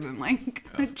rather than like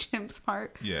a chimp's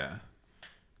heart. Yeah.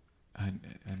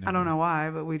 I don't know why,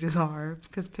 but we just are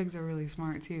because pigs are really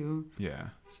smart too. Yeah.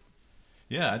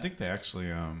 Yeah, I think they actually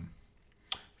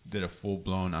did a full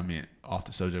blown. I mean, off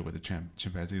the subject with the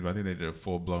chimpanzees, but I think they did a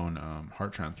full blown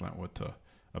heart transplant with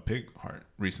a pig heart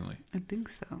recently. I think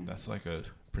so. That's like a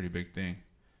pretty big thing.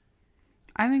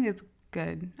 I think it's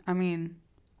good. I mean,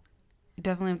 you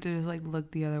definitely have to just like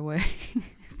look the other way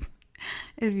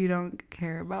if you don't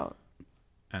care about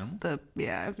Animal?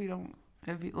 if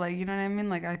you like, you know what I mean?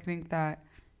 Like, I think that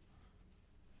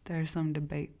there's some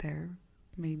debate there,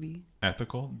 maybe.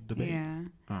 Ethical debate? Yeah.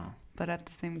 Oh. But at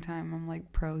the same time, I'm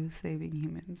like pro saving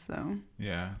humans, so.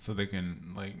 Yeah, so they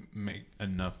can like make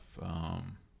enough,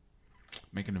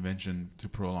 make an invention to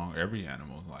prolong every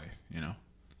animal's life,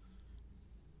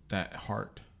 That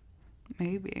heart.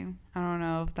 Maybe. I don't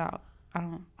know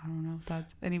if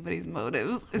that's anybody's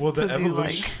motives is Well, the to do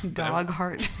evolution- like dog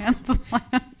heart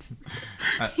transplant.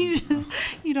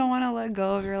 You don't want to let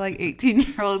go of your like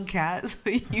 18-year-old cat, so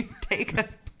you take a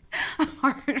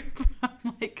heart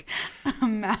from like a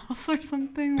mouse or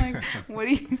something. Like, what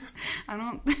do you? I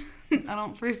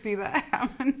don't foresee that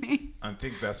happening. I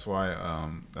think that's why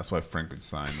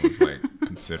Frankenstein was like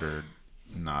considered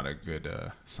not a good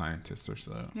scientist or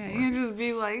so. Yeah, or you can just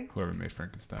be like whoever made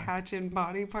Frankenstein. patching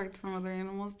body parts from other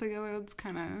animals together. It's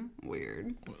kind of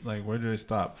weird. Like, where did it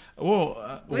stop?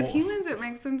 Well, With humans, it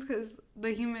makes sense because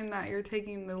the human that you're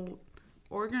taking the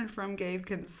organ from gave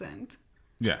consent.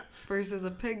 Yeah. Versus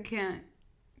a pig can't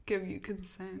give you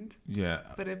consent. Yeah.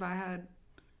 But if I had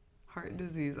heart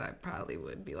disease, I probably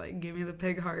would be like, give me the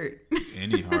pig heart.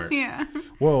 Any heart. Yeah.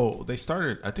 Well, they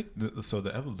started, I think,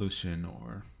 the evolution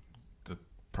or the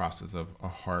process of a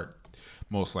heart,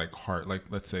 most like heart, like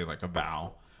let's say like a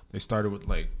bowel, they started with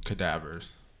like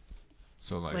cadavers.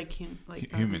 So like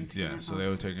humans, yeah. So they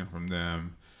were taken from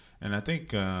them. And I think,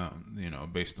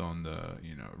 based on the,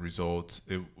 results,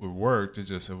 it worked. It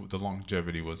just, the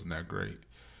longevity wasn't that great.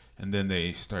 And then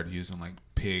they started using like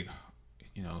pig,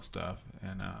 stuff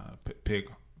and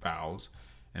pig bowels.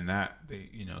 And that,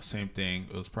 same thing.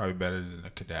 It was probably better than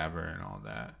a cadaver and all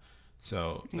that.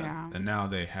 So, yeah. And now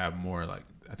they have more like,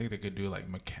 I think they could do like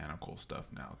mechanical stuff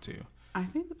now too. I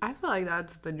feel like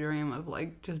that's the dream of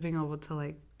like just being able to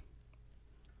like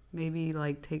maybe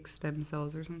like take stem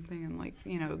cells or something and like,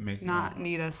 not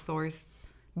need a source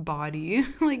body.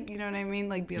 Like, you know what I mean?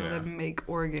 Like be able to make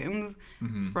organs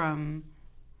from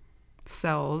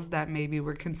cells that maybe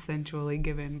were consensually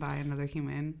given by another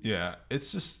human. Yeah,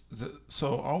 it's just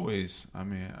so always. I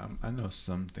mean, I know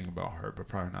something about heart, but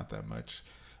probably not that much.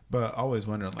 But I always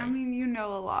wonder, like, I mean, you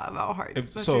know a lot about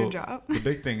hearts. That's your job. The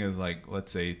big thing is like, let's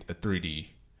say a 3D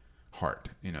heart,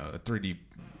 a 3D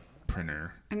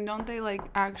printer. And don't they like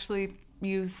actually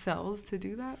use cells to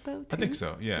do that though too? I think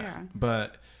so, yeah. Yeah.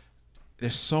 But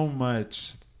there's so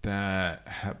much that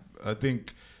I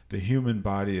think the human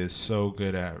body is so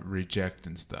good at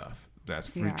rejecting stuff. Yeah.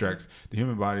 The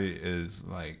human body is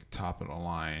like top of the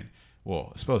line. Well,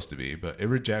 it's supposed to be, but it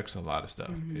rejects a lot of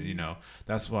stuff. You know,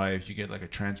 that's why if you get like a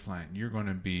transplant, you're going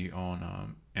to be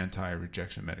on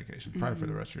anti-rejection medication probably for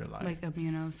the rest of your life. Like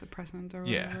immunosuppressants or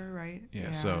Yeah. whatever, right?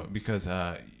 Yeah. So because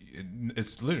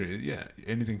it's literally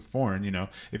anything foreign. You know,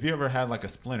 if you ever had like a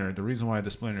splinter, the reason why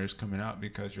the splinter is coming out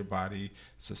because your body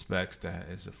suspects that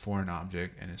it's a foreign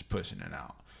object and it's pushing it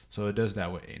out. So it does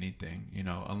that with anything. You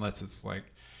know, unless it's like,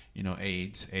 you know,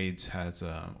 AIDS has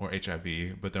or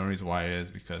HIV, but the only reason why it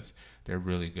is because they're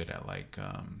really good at like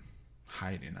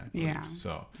hiding, I believe. Yeah.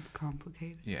 So it's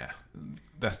complicated. yeah,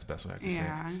 that's the best way I can say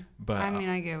Yeah. it. But I mean,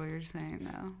 I get what you're saying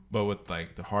though. but with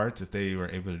like the hearts, if they were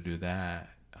able to do that,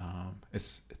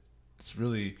 it's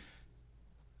really,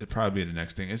 it'd probably be the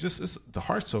next thing. It's the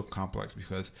heart's so complex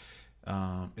because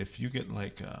if you get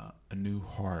like a new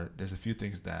heart, there's a few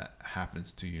things that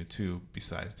happens to you too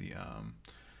besides the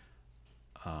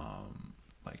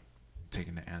like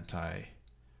taking the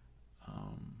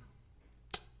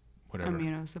whatever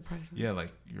Immunosuppressant. yeah,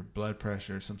 like your blood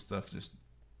pressure, some stuff just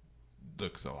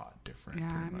looks a lot different. Yeah,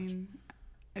 pretty I much. mean,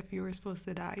 if you were supposed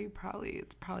to die,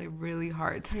 it's probably really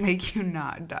hard to make you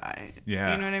not die.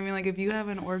 Yeah. You know what I mean? Like if you have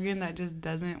an organ that just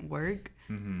doesn't work,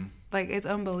 like it's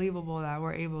unbelievable that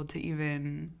we're able to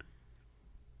even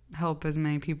help as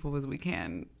many people as we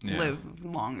can live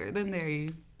longer than they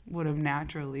would have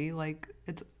naturally. Like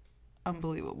it's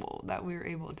unbelievable that we were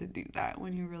able to do that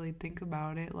when you really think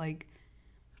about it. Like,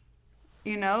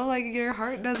 you know, like your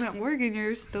heart doesn't work and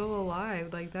you're still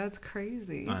alive. Like that's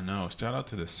crazy. I know. Shout out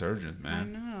to the surgeons, I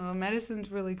man. know.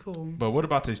 Medicine's really cool. But what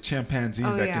about these chimpanzees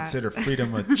that yeah. consider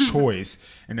freedom a choice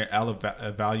in their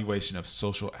evaluation of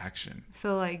social action?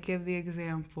 So like give the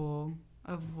example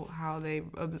of how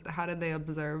did they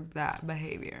observe that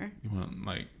behavior? You want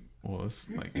like, well, it's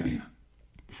like,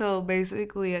 So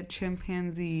basically a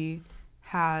chimpanzee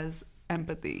has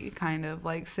empathy, kind of.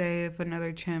 Like say if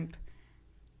another chimp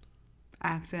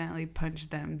accidentally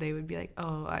punched them, they would be like,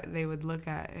 they would look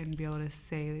at and be able to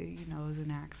say, you know, it was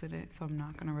an accident, so I'm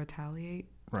not going to retaliate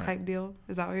type deal.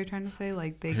 Is that what you're trying to say?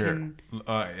 Like they can...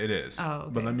 It is. Oh, okay.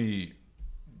 But let me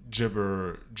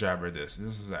jabber this.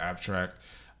 This is an abstract.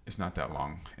 It's not that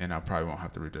long, and I probably won't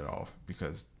have to read it all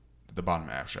because the bottom of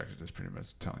the abstract is just pretty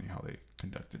much telling you how they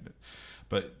conducted it.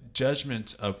 But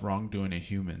judgments of wrongdoing in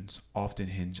humans often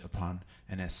hinge upon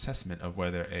an assessment of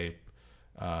whether a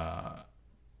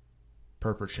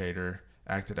perpetrator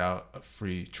acted out a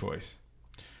free choice,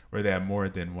 where they have more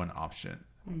than one option.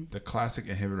 The classic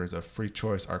inhibitors of free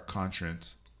choice are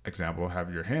conscience. Example,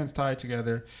 have your hands tied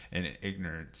together, and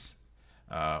ignorance,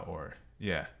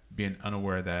 being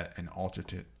unaware that an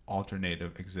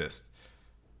alternative exists.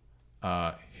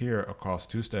 Here, across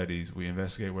 2 studies, we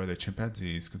investigate whether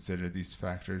chimpanzees consider these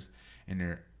factors in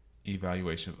their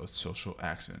evaluation of social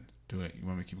action. You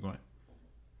want me to keep going?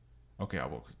 Okay, I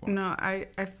will keep going. No, I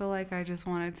feel like I just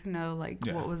wanted to know, like,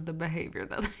 what was the behavior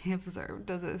that they observed?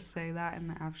 Does it say that in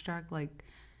the abstract? Like,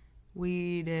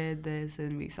 we did this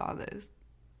and we saw this?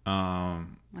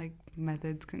 Like,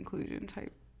 methods, conclusion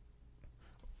type.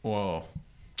 Well,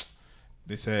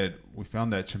 they said, we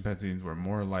found that chimpanzees were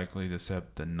more likely to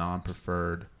accept the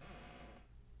non-preferred...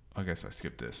 I guess I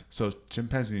skipped this. So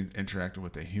chimpanzees interacted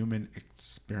with a human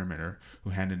experimenter who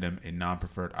handed them a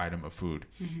non-preferred item of food,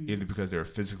 either because they were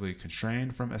physically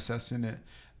constrained from assessing it,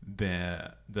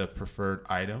 the preferred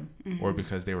item, or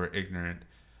because they were ignorant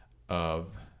of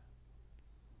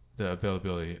the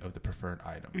availability of the preferred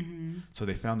item. So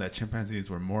they found that chimpanzees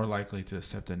were more likely to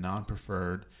accept a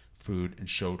non-preferred food and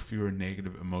showed fewer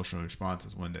negative emotional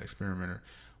responses when the experimenter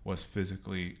was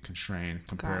physically constrained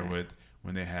compared with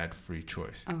when they had free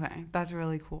choice. Okay, that's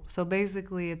really cool. So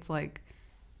basically it's like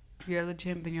you're the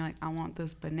chimp and you're like, I want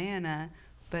this banana,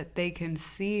 but they can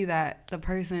see that the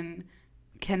person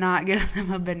cannot give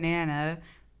them a banana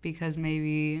because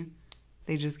maybe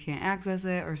they just can't access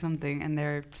it or something, and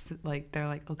they're like,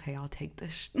 okay, I'll take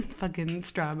this fucking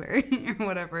strawberry or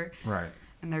whatever. Right.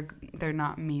 And they're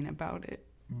not mean about it.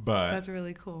 But that's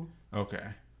really cool. Okay.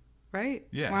 Right?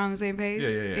 Yeah. We're on the same page?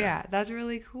 Yeah. Yeah, that's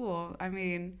really cool. I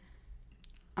mean,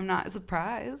 I'm not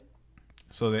surprised.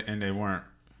 So they weren't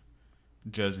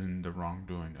judging the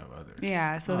wrongdoing of others.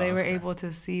 Yeah, so they were able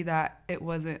to see that it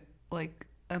wasn't like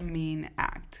a mean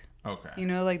act. Okay. You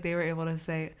know, like they were able to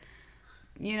say,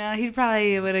 you know, he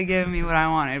probably would have given me what I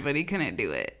wanted, but he couldn't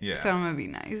do it. Yeah. So I'm gonna be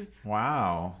nice.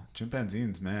 Wow,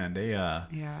 chimpanzees, man, they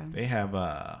have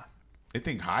They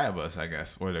think high of us, I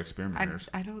guess, or the experimenters.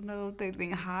 I don't know if they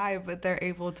think high, but they're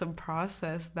able to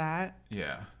process that,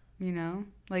 Yeah. you know?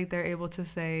 Like, they're able to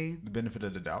say, The benefit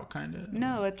of the doubt, kind of?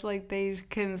 no, it's like they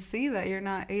can see that you're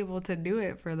not able to do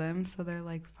it for them, so they're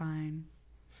like, fine.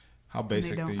 How And they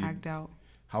basic don't act out.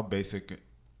 How basic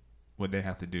would they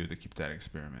have to do to keep that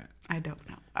experiment? I don't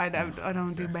know. I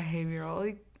don't do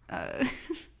behavioral,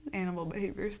 animal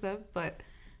behavior stuff, but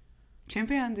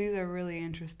chimpanzees are really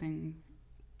interesting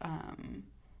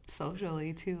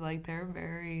socially too. Like, they're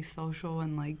very social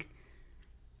and like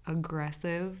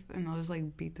aggressive, and they'll just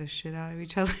like beat the shit out of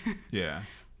each other. Yeah.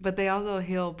 But they also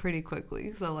heal pretty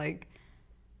quickly. So like,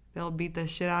 they'll beat the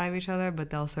shit out of each other, but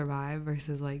they'll survive.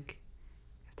 Versus like,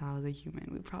 if that was a human,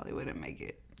 we probably wouldn't make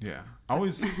it. Yeah.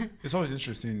 It's always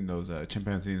interesting those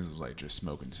chimpanzees was like just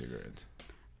smoking cigarettes.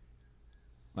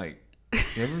 Like,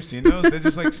 you ever seen those? They're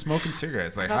just like smoking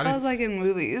cigarettes. Like, That was like in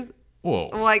movies. Whoa.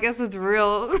 Well, I guess it's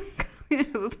real.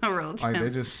 It's a real chimp. Like, they're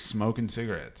just smoking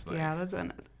cigarettes. Like, Yeah, that's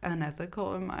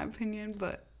unethical in my opinion.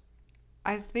 But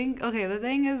I think, okay, the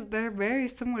thing is, they're very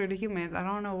similar to humans. I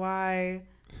don't know why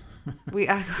we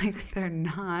act like they're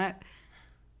not.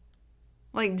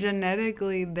 Like,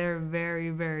 genetically, they're very,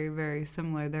 very, very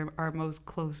similar. They're our most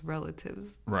close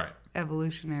relatives, right.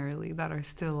 evolutionarily, that are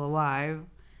still alive.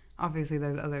 Obviously,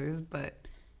 there's others, but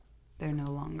they're no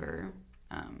longer,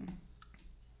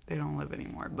 they don't live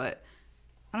anymore. But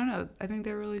I don't know. I think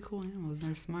they're really cool animals. And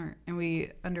they're smart. And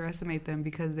we underestimate them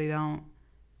because they don't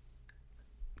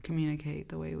communicate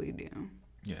the way we do.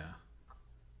 Yeah.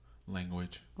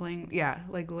 Language.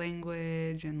 Like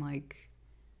language and like,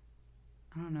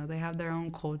 I don't know, they have their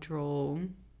own cultural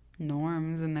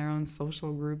norms and their own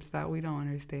social groups that we don't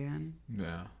understand.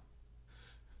 Yeah.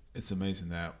 It's amazing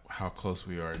that how close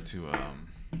we are to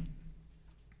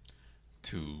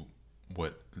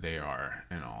what they are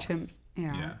and all. Chimps,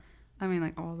 yeah. Yeah. I mean,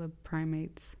 like all the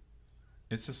primates.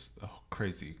 It's just a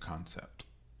crazy concept.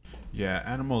 Yeah,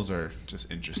 animals are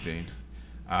just interesting.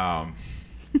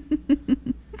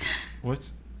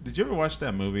 Did you ever watch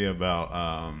that movie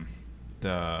about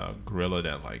the gorilla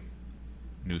that like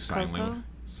knew sign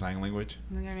language?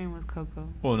 I think her name was Coco.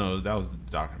 Well, no, that was the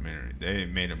documentary. They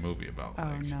made a movie about. Oh,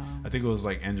 like, no. I think it was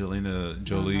like Angelina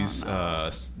Jolie's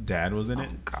dad was in it,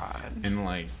 Oh God. and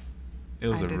like it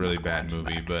was I a did really not bad watch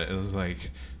movie. that. But it was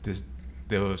like this.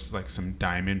 There was like some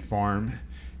diamond farm,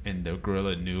 and the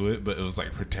gorilla knew it, but it was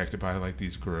like protected by like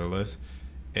these gorillas,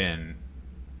 and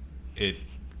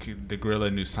the gorilla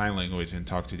knew sign language and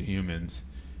talked to the humans,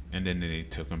 and then they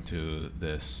took him to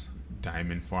this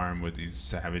diamond farm with these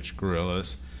savage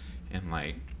gorillas, and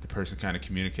like the person kind of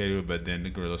communicated with, but then the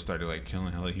gorilla started like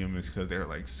killing hella humans because they were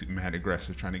like mad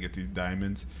aggressive trying to get these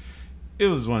diamonds. It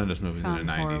was one of those movies in the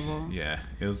 90s. Horrible. Yeah,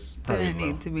 it was probably Didn't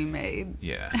need to be made.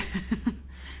 Yeah.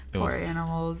 Poor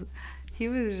animals. He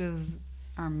was just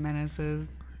our menaces.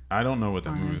 I don't know what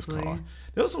the movie was Honestly. called.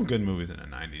 There was some good movies in the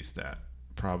 90s that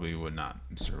probably would not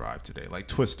survive today, like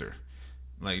Twister.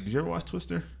 Like, did you ever watch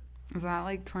Twister? Is that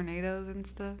like tornadoes and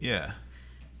stuff? Yeah.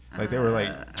 Like they were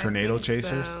like tornado I think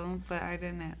chasers. so, but I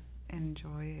didn't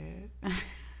enjoy it.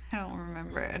 I don't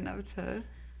remember it enough to.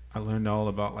 I learned all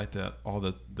about like all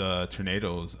the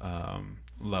tornadoes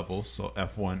levels. So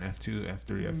F1, F2,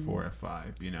 F3, F4,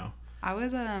 F5. You know. I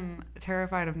was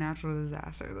terrified of natural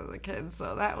disasters as a kid,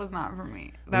 so that was not for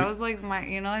me. That was like my,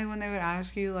 like when they would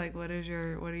ask you like, what are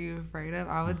you afraid of?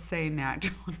 I would say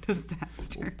natural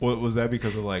disasters. What was that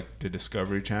because of like the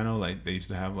Discovery Channel? Like they used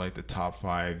to have like the top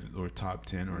 5 or top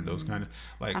 10 or those kind of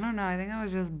like. I don't know. I think I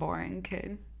was just boring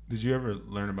kid. Did you ever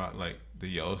learn about like the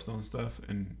Yellowstone stuff?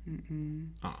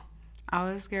 And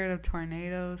I was scared of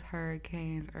tornadoes,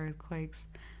 hurricanes, earthquakes.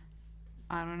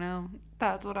 I don't know.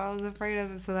 That's what I was afraid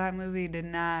of. So that movie did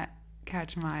not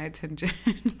catch my attention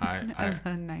as a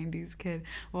 90s kid.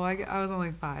 Well, I was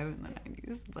only 5 in the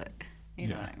 90s, but you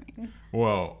know what I mean.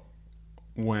 Well,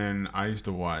 when I used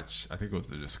to watch, I think it was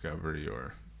the Discovery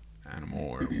or Animal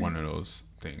or one of those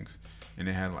things, and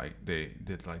they had like, they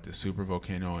did like the super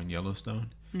volcano in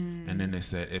Yellowstone, and then they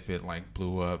said if it like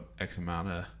blew up X amount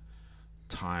of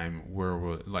time, where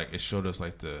would, like, it showed us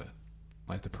like the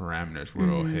parameters where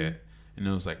it'll hit. And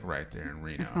it was like right there in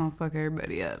Reno. It's gonna fuck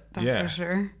everybody up. That's for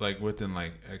sure. Like within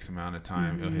like X amount of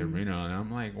time, it'll hit Reno, and I'm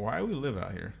like, why do we live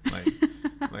out here? Like,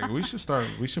 like we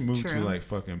should move to like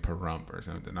fucking Pahrump or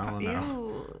something. I don't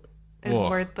know. Ew. It's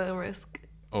worth the risk.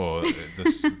 Oh,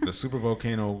 the super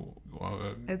volcano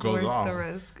It's goes worth off. the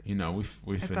risk. You know,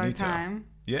 we It's our time.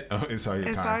 Yeah, it's our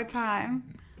It's time. our time.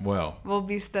 Well, We'll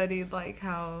be studied like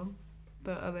how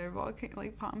the other volcano,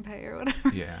 like Pompeii or whatever.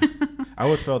 yeah.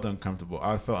 I felt uncomfortable.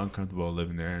 I felt uncomfortable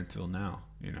living there until now,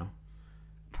 you know.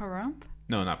 Pahrump?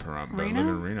 No, not Pahrump, but I Reno? live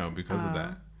in Reno because of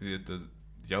that. The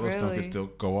Yellowstone Really? can still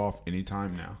go off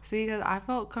anytime now. See, because I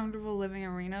felt comfortable living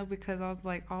in Reno because I was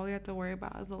like, all we have to worry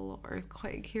about is a little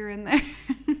earthquake here and there.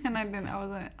 And I didn't. I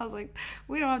was like,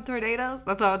 we don't have tornadoes.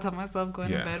 That's all I tell myself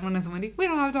going Yeah. to bed when it's windy. We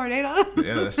don't have tornadoes.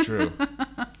 Yeah, that's true.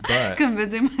 But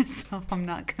Convincing myself I'm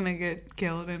not gonna get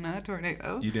killed in a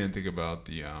tornado. you didn't think about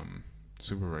the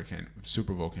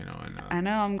super volcano in I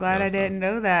know. I'm glad I Yellowstone. didn't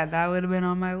know that. That would have been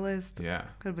on my list. Yeah.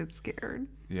 Could have been scared.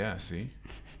 Yeah, see,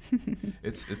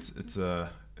 it's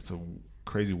a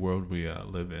crazy world we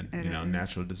live in. It You know, is.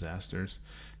 natural disasters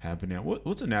happening.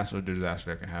 What's a natural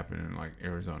disaster that can happen in like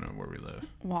Arizona where we live?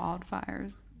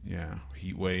 Wildfires, Yeah,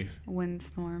 heat wave,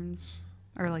 windstorms,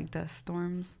 or like dust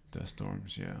storms. dust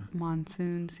storms. Yeah,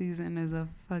 Monsoon season is a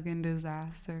fucking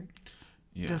disaster.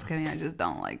 yeah, Just kidding. I just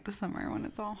don't like the summer when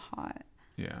it's all hot.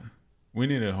 yeah. We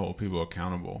need to hold people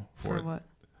accountable For for what?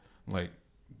 like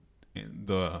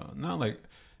not like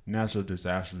natural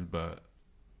disasters, but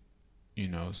you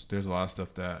know, there's a lot of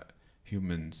stuff that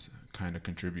humans kind of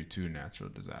contribute to natural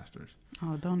disasters.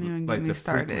 Oh, don't even Like get me the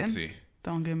started. frequency.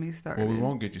 Don't get me started. Well, we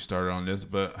won't get you started on this,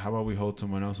 but how about we hold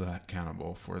someone else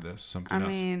accountable for this? Something I else.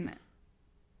 mean,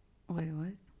 wait,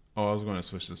 what? Oh, I was going to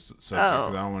switch the subject Oh.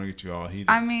 because I don't want to get you all heated.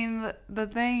 I mean, the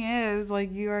thing is,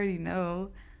 like, you already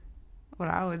know what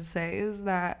I would say is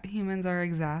that humans are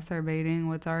exacerbating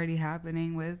what's already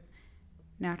happening with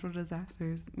natural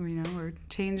disasters. You know, we're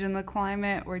changing the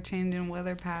climate, we're changing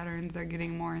weather patterns, they're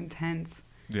getting more intense.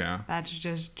 Yeah, That's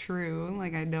just true.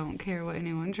 Like, I don't care what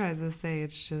anyone tries to say,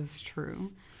 it's just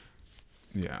true.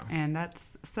 yeah, And that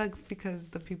sucks because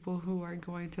the people who are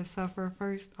going to suffer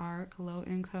first are low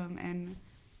income and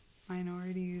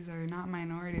minorities, or not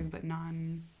minorities, but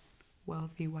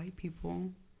non-wealthy white people.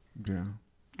 yeah.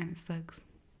 And it sucks.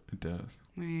 It does.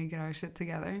 We need to get our shit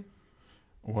together.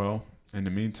 Well, in the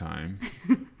meantime,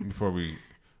 before we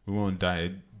won't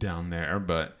dive down there,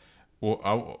 but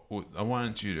well, I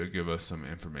wanted you to give us some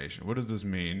information. What does this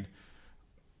mean?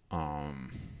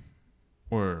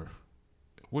 Or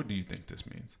what do you think this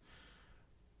means?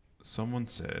 Someone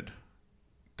said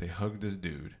they hugged this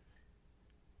dude.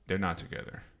 They're not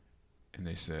together. And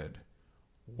they said,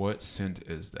 what scent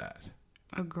is that?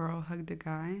 A girl hugged a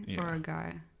guy Yeah. or a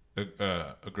guy.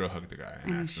 A girl hugged a guy.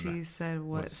 And asked him she that. said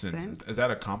what scent scent? is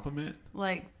that a compliment?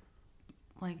 Like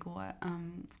what?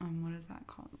 What is that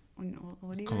called?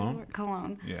 What do you Cologne? guys wear?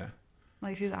 Cologne. Yeah.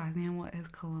 Like she's asking him what his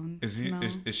cologne Is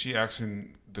smells. she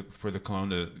asking for the cologne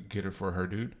to get her for her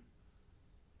dude?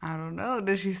 I don't know.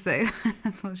 Did she say that?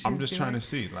 That's what she's I'm just trying doing? to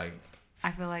see. Like,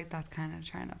 I feel like that's kind of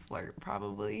trying to flirt,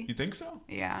 probably. you think so?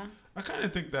 Yeah. I kind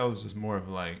of think that was just more of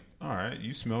like, all right,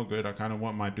 you smell good. I kind of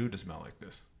want my dude to smell like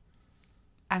this.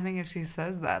 I think if she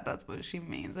says that, that's what she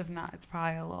means. If not, it's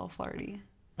probably a little flirty.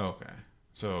 Okay.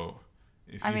 So,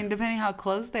 if I you, mean, depending how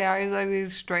close they are, are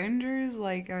these strangers?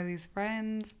 Like, are these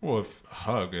friends? well, if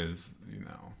hug is, you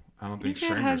know, I don't You think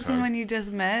can't hug strangers hug. someone you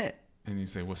just met. And you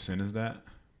say, what sin is that?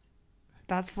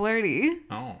 That's flirty.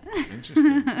 Oh,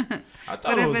 interesting. I thought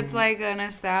But it if was, it's like an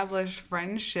established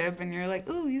friendship and you're like,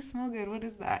 ooh, you smell good, what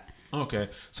is that? okay.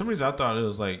 Some reason I thought it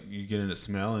was like you get in a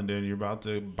smell and then you're about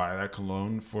to buy that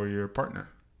cologne for your partner.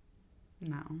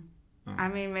 No. Oh. I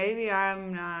mean, maybe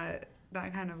I'm not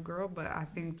that kind of girl, but I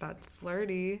think that's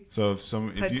flirty. So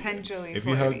Potentially if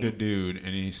you hugged flirty. a dude and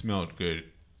he smelled good,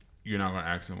 you're not gonna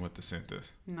ask him what the scent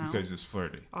is No. because it's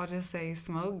flirty. I'll just say you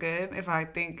smell good if I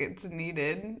think it's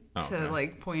needed Okay. to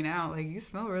like point out like you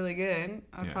smell really good.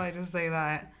 I'll Yeah. probably just say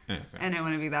that, Yeah, okay. and it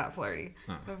wouldn't be that flirty.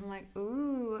 Oh. So if I'm like,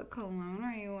 ooh, what cologne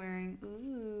are you wearing?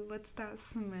 Ooh, what's that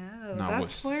smell? Now, That's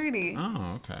what's- flirty.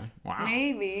 Oh, okay. Wow.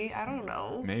 Maybe I don't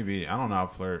know. Maybe I don't know how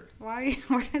to flirt. Why?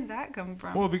 Where did that come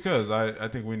from? Well, because I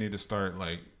think we need to start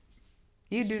like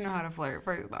You do know how to flirt,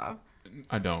 first off.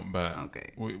 I don't, but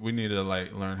Okay. we need to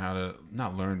like learn how to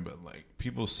not learn, but like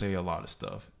people say a lot of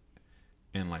stuff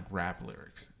in like rap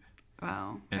lyrics.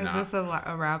 Wow. And Is this a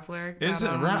rap lyric? It's that I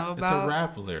a don't rap. know It's about? a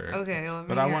rap lyric. Okay, let me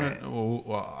But I hear want it. to.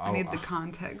 Well, I need the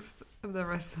context of the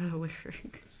rest of the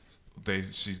lyric.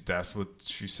 That's what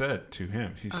she said to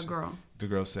him. A girl. The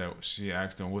girl said she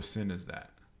asked him, "What sin is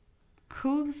that?"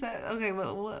 Who said? Okay,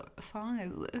 but what song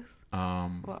is this?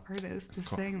 What artist is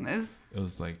called- saying this? It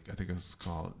was like I think it was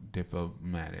called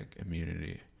 "Diplomatic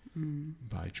Immunity"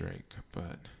 by Drake,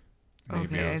 but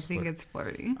maybe Okay, it I was think it's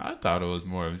flirty. I thought it was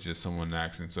more of just someone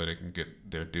asking so they can get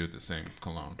their dude the same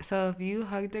cologne. So if you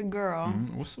hugged a girl,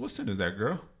 What sin is that,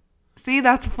 girl? see,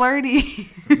 that's flirty.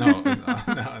 No, no,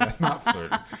 that's not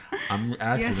flirty. I'm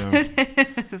asking Yes, them.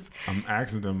 it is. I'm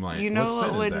asking them like, You know what what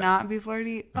sin would is that? not be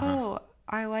flirty? Uh-huh. Oh,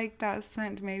 I like that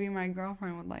scent. Maybe my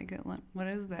girlfriend would like it. What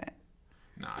is that?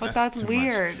 Nah, But that's too much.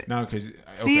 weird. No, because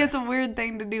See, it's a weird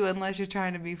thing to do unless you're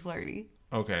trying to be flirty.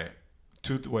 okay.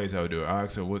 Two ways I would do it. I'll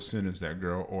ask her, what sin is that,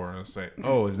 girl? Or I'll say,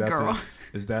 oh, is that Girl.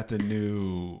 is that the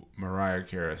new Mariah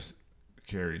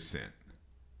Carey sin?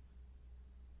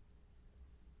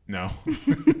 No.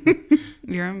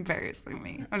 You're embarrassing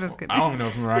me. I'm just kidding. I don't know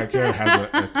if Mariah Carey has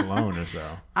a cologne or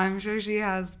so. I'm sure she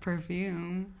has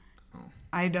perfume. Oh.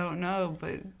 I don't know,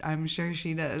 but I'm sure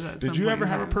she does. Did you ever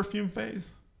have a perfume phase?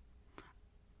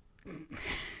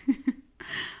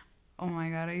 Oh my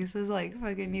god, I used to like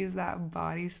fucking use that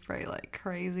body spray like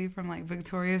crazy from like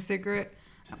Victoria's Secret.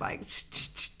 I'm like,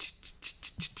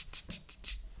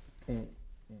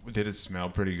 Did it smell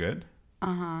pretty good?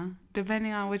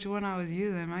 depending on which one I was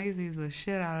using, I used to use the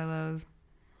shit out of those.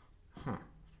 Huh.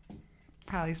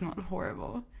 Probably smelled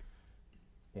horrible.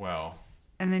 Well,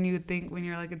 And then you would think when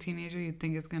you're like a teenager, you'd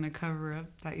think it's gonna cover up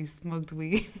that you smoked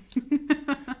weed.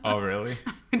 oh really?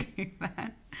 I would do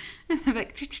that. And I'm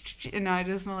like, and now I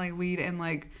just smell like weed and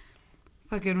like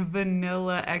fucking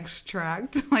vanilla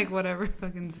extract, like whatever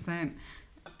fucking scent.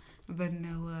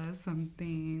 Vanilla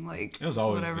something, like It was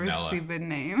always whatever vanilla. stupid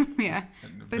name. Yeah.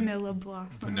 And Vanilla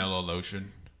blossom. Vanilla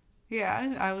lotion.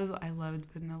 Yeah, I loved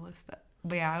vanilla stuff.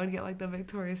 But yeah, I would get like the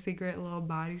Victoria's Secret little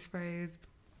body sprays.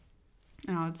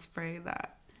 And I would spray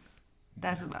that.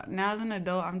 That's about it. Now as an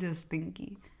adult, I'm just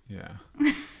stinky. Yeah.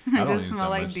 I don't just use smell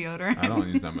that like much- deodorant. I don't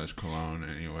use that much cologne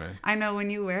anyway. I know when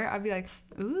you wear it, I'd be like,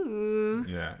 ooh.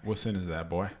 Yeah. What sin is that,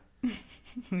 boy?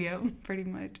 Yep, pretty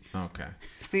much. Okay.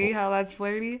 See how that's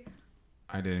flirty?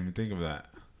 I didn't even think of that.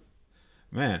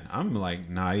 Man, I'm like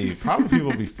naive. Probably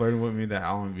people be flirting with me that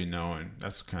I don't even knowing.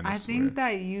 That's kind of I think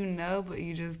that you know, but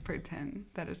you just pretend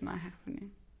that it's not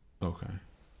happening. Okay.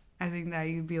 I think that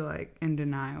you'd be like in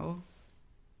denial.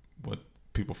 What,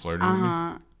 people flirting with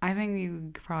me? I think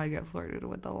you probably get flirted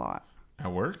with a lot.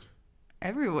 At work?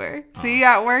 Everywhere. See,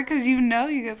 at work, because you know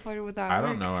you get flirted with at work. I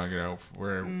don't know. I get out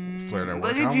where flirt at work.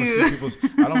 look I at don't you. See people's,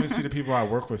 I don't even see the people I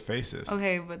work with faces.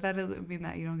 Okay, but that doesn't mean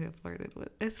that you don't get flirted with.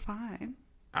 It's fine.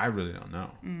 I really don't know.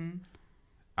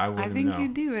 I I wouldn't think know. you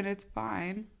do, and it's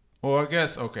fine. Well, I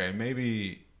guess, okay,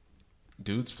 maybe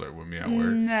dudes flirt with me at work.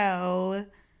 No.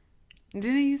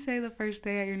 Didn't you say the first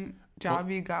day at your job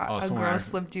you got a someone girl asked-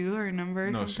 slipped you her number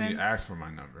or No, something? she asked for my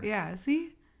number. Yeah,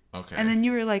 see? Okay. And then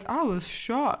you were like, I was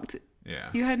shocked. yeah.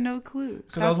 You had no clue.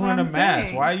 Because I was That's what wearing a I'm mask.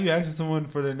 saying. Why are you asking someone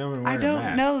for their number and I wearing a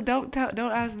mask? don't know.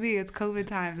 Don't ask me. It's COVID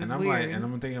times. It's And I'm weird. like, and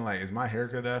I'm thinking like, is my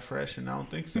haircut that fresh? And I don't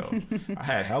think so. I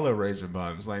had hella razor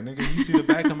bumps. Like, nigga, you see the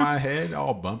back of my head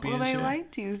all bumpy well, and they shit.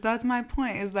 liked you. So that's my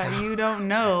point. Is that you don't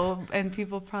know, and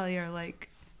people probably are like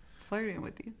flirting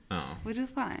with you, Oh, which is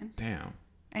fine. damn.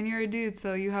 And you're a dude,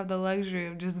 so you have the luxury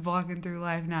of just walking through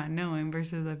life not knowing.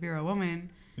 Versus if you're a woman,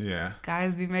 Yeah.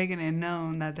 guys be making it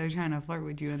known that they're trying to flirt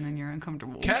with you, and then you're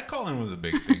uncomfortable. Catcalling was a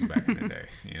big thing back in the day.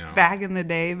 You know, Back in the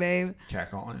day, babe,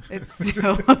 catcalling. it's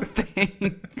still a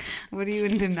thing. What are you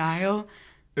in denial?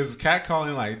 Is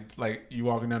catcalling like you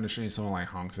walking down the street and someone like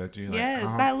honks at you? Like, Yes,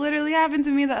 uh-huh. that literally happened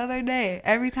to me the other day.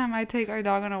 Every time I take our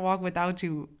dog on a walk without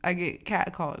you, I get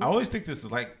catcalled. I always think this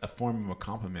is like a form of a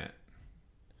compliment.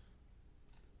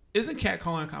 Isn't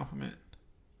catcalling a compliment?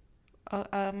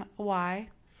 Why?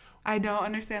 I don't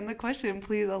understand the question.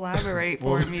 Please elaborate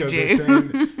for Well, me, because they're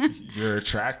James. saying you're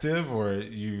attractive, or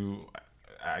you.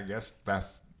 I guess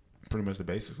that's pretty much the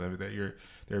basics of it. That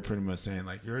they're pretty much saying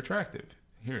like you're attractive.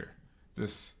 Here,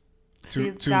 this.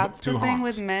 See, that's the thing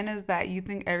with men is that you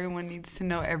think everyone needs to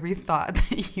know every thought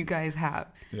that you guys have,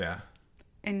 Yeah.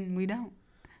 and we don't.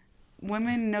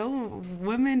 Women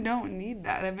don't need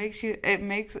that. It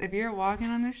makes if you're walking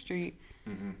on the street,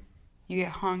 you get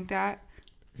honked at,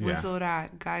 Yeah. whistled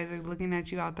at, guys are looking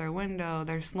at you out their window,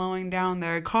 they're slowing down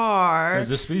their car.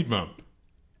 There's a speed bump.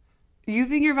 You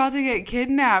think you're about to get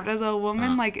kidnapped as a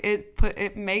woman? Like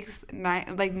it makes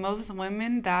like most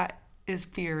women that is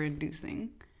fear inducing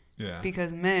Yeah.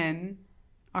 because men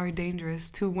are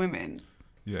dangerous to women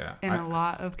Yeah. in a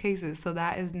lot of cases. So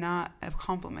that is not a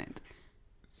compliment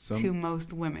to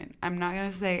most women. I'm not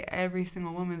gonna say every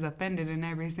single woman's offended in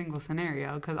every single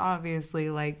scenario because obviously,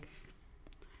 like,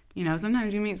 you know,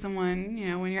 sometimes you meet someone, you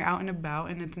know, when you're out and about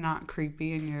and it's not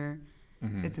creepy and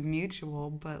it's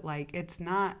mutual, but like it's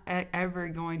not ever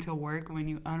going to work when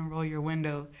you unroll your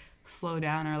window, slow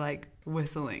down, or like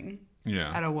whistling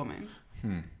Yeah. at a woman.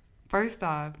 First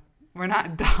off, we're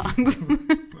not dogs,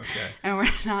 Okay. and we're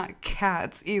not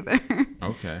cats either.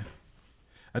 Okay.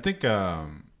 I think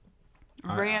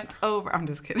Rant over. I'm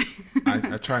just kidding.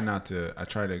 I try not to. I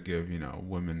try to give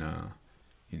women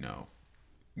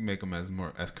make them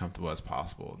as comfortable as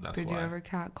possible. That's Did why. you ever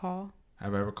cat call?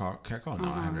 Have I ever called catcall? No,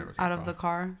 I haven't ever. Out of catcalled. the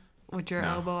car with your No.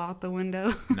 elbow out the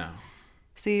window? No.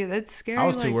 See, that's scary. I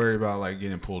was too like, worried about like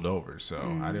getting pulled over, so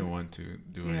I didn't Mm. want to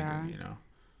do Yeah. anything, you know.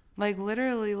 like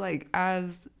literally, like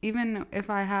as even if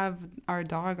I have our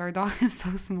dog is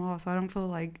so small, so I don't feel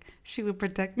like she would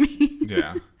protect me.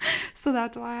 Yeah. So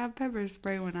that's why I have pepper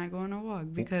spray when I go on a walk,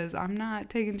 because I'm not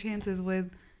taking chances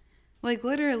with, like,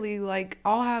 literally, like,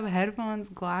 I'll have headphones,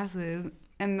 glasses,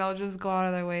 and they'll just go out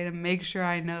of their way to make sure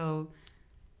I know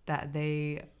that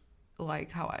they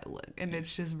like how I look. And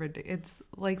it's just ridiculous. It's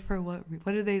like, for what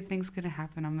do they think's gonna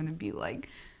happen? I'm gonna be like,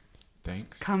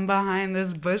 Thanks. come behind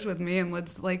this bush with me and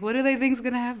let's, like, what do they think's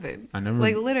gonna happen? I never.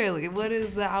 Like, literally, what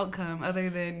is the outcome other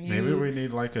than you? Maybe we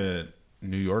need like a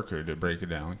New Yorker to break it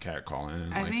down, catcalling,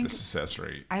 and I like think- the success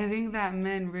rate. I think that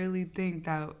men really think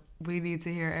that we need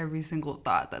to hear every single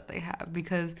thought that they have,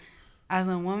 because as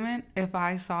a woman, if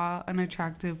I saw an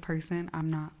attractive person, I'm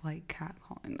not like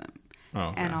catcalling them. Oh,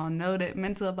 okay. And I'll note it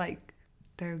mentally, like,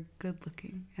 they're good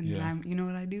looking. And Yeah. then you know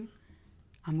what I do?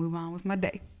 I move on with my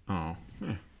day. Oh,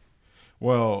 yeah.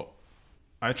 Well,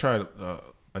 I try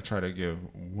to give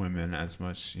women as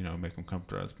much, you know, make them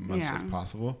comfortable as much Yeah. as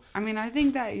possible. I mean, I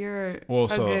think that you're Well, a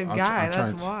so good I'm guy. trying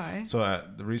That's to- why. So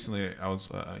recently, I was,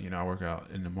 you know, I work out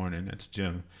in the morning at the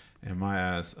gym, and my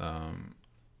ass.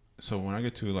 So when I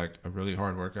get to like a really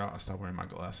hard workout, I stop wearing my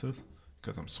glasses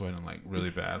because I'm sweating like really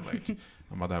bad, like I'm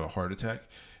about to have a heart attack.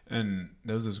 And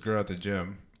there was this girl at the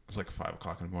gym. It was like 5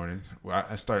 o'clock in the morning. Well,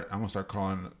 I'm gonna start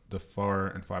calling the 4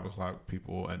 and 5 o'clock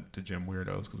people at the gym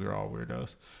weirdos, because we're all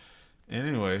weirdos. And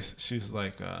anyways, she's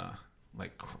like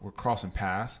we're crossing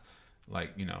paths,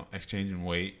 like, you know, exchanging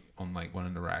weight on like one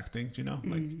of the rack things, you know,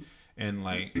 like, and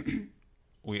like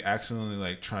we accidentally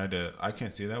like try to, I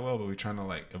can't see that well, but we're trying to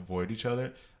like avoid each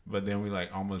other, but then we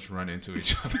like almost run into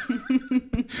each other.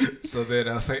 So then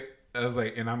I was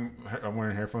like, and I'm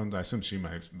wearing headphones. I assume she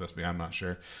must be. I'm not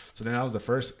sure. So then that was the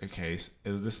first case.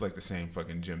 It was just like the same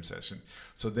fucking gym session.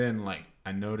 So then like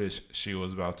I noticed she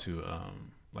was about to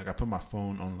like, I put my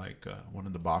phone on like one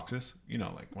of the boxes, you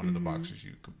know, like one of the boxes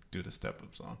you could do the step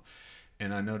ups on.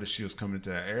 And I noticed she was coming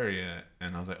into that area,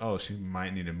 and I was like, oh, she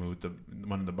might need to move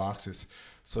one of the boxes.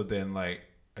 So then like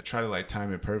I try to like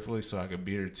time it perfectly so I could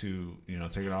beat her to, you know,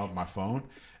 take it off my phone,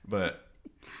 but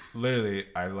literally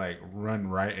I like run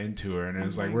right into her, and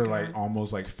it's Oh like my we're God. like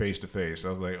almost like face to face. I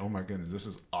was like, oh my goodness, this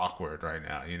is awkward right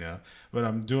now, you know. But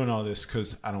I'm doing all this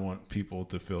because I don't want people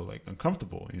to feel like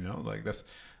uncomfortable, you know. Like that's,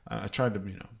 I tried to,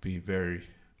 you know, be very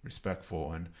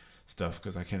respectful and stuff,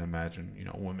 because I can't imagine, you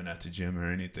know, women at the gym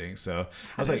or anything. So I How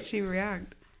was did like, she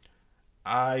react?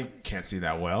 I can't see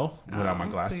that well without my Oh,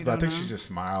 so glasses, you but I don't think she know? just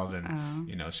smiled and, Oh.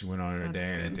 you know, she went on her That's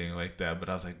day and good. anything like that. But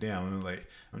I was like, damn,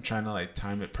 I'm trying to like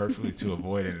time it perfectly to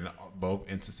avoid it in both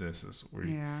instances where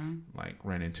we Yeah. like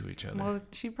ran into each other. Well,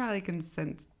 she probably can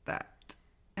sense that,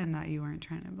 and that you weren't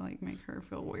trying to like make her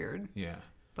feel weird. Yeah.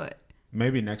 But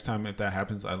Maybe next time if that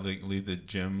happens, I like leave the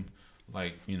gym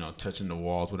like, you know, touching the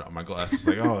walls without my glasses.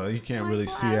 Like, oh, you can't My really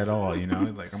see at all, glasses. you know.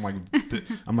 Like I'm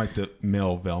like the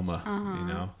male Velma, you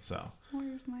know. So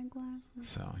where's my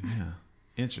glasses? yeah,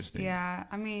 interesting. Yeah,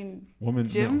 I mean, Woman,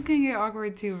 gyms no. can get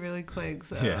awkward too really quick.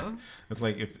 So Yeah. It's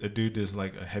like if a dude does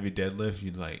like a heavy deadlift,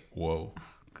 you'd like, whoa.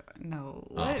 God, no,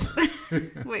 Oh.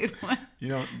 what? Wait, what? You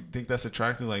don't think that's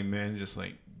attractive? Like men just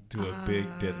like do a big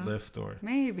Uh, deadlift or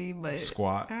Maybe, but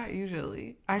squat. not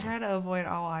usually. I try to avoid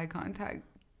all eye contact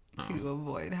to Oh.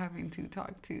 avoid having to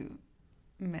talk to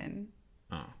men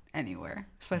Oh. anywhere,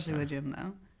 especially Okay. the gym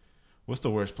though. What's the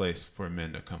worst place for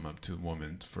men to come up to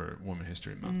women for Women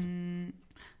History Month?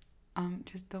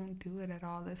 Just don't do it at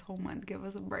all this whole month. Give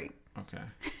us a break. Okay.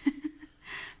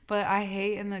 But I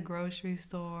hate in the grocery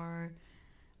store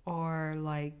or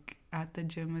like at the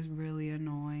gym is really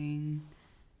annoying.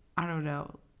 I don't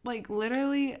know. Like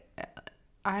literally,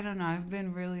 I don't know. I've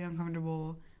been really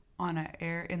uncomfortable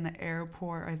in the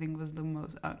airport. I think was the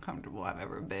most uncomfortable I've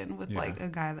ever been with Yeah. like a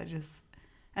guy that just,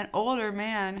 an older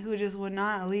man who just would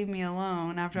not leave me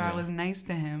alone after I Yeah. was nice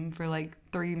to him for like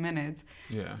 3 minutes.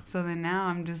 Yeah. So then now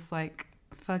I'm just like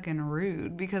fucking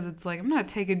rude, because it's like I'm not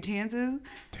taking chances.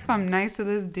 If I'm nice to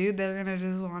this dude, they're gonna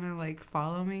just want to like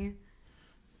follow me.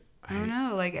 I don't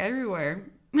know, like everywhere.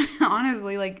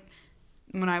 Honestly, like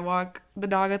when I walk the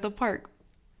dog at the park,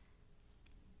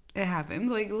 it happens.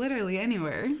 Like literally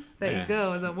anywhere that Yeah. you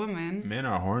go as a woman. Men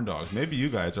are horn dogs. Maybe you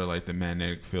guys are like the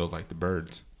magnetic field, like the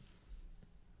birds.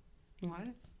 What?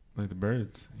 Like the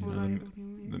birds. You What know, do the you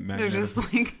mean? the They're magnetic- just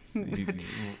like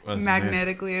us men.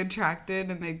 magnetically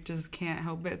attracted, and they just can't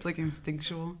help it. It's like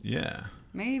instinctual. Yeah.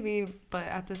 Maybe, but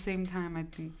at the same time, I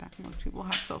think that most people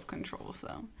have self-control,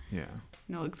 so Yeah.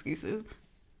 no excuses.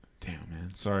 Damn, man.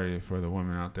 Sorry for the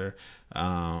women out there.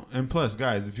 And plus,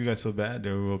 guys, if you guys feel bad,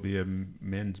 there will be a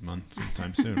men's month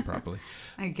sometime soon, probably.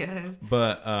 I guess.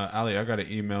 But, Ali, I got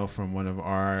an email from one of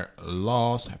our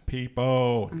lost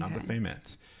people, not the Okay.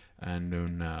 famous. And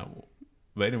then,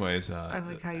 but anyways. I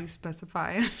like how you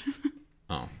specify.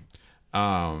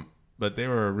 But they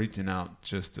were reaching out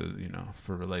just to,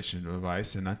 for relationship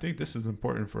advice. And I think this is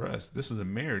important for us. This is a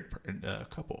married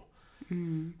couple.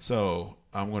 So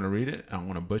I'm going to read it. I'm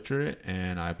going to butcher it.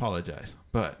 And I apologize.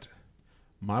 But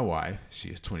my wife, she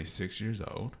is 26 years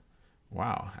old.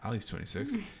 Wow. Ali's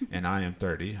 26. And I am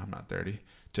 30. I'm not 30.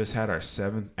 Just had our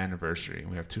 7th anniversary.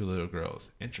 And we have 2 little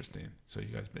girls. Interesting. So you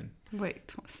guys been.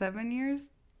 Wait, 7 years?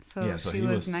 So, Yeah, so she he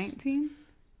was was 19?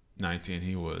 19.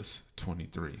 He was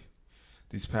 23.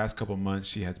 These past couple months,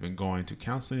 she has been going to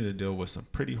counseling to deal with some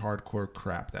pretty hardcore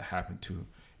crap that happened to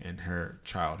in her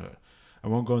childhood. I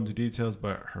won't go into details,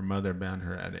 but her mother abandoned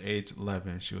her at age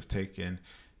 11. She was taken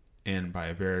in by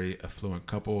a very affluent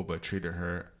couple, but treated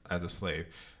her as a slave.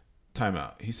 Time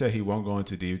out. He said he won't go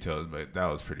into details, but that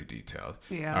was pretty detailed.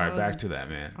 Yeah. All right, that back was to that,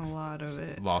 man. A lot of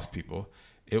it. Lost people.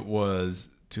 It was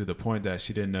to the point that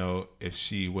she didn't know if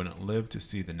she wouldn't live to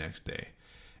see the next day.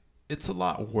 It's a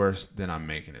lot worse than I'm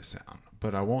making it sound,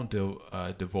 but I won't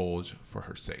divulge for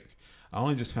her sake. I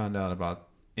only just found out about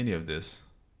any of this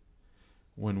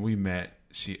when we met.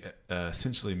 She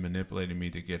essentially manipulated me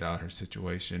to get out of her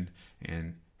situation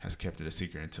and has kept it a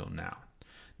secret until now.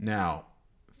 Now,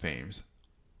 Fames,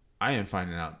 I am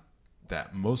finding out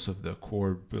that most of the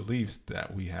core beliefs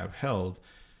that we have held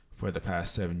for the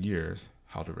past 7 years,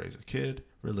 how to raise a kid,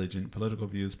 religion, political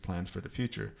views, plans for the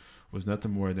future, was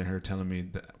nothing more than her telling me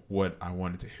that what I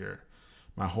wanted to hear.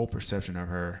 My whole perception of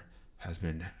her has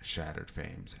been shattered,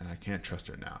 Fames, and I can't trust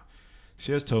her now.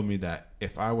 She has told me that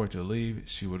if I were to leave,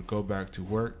 she would go back to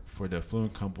work for the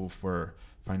affluent couple for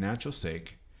financial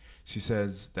sake. She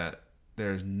says that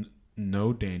there's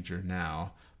no danger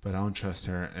now, but I don't trust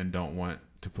her and don't want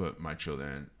to put my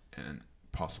children in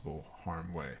possible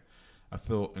harm way. I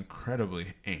feel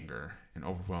incredibly anger and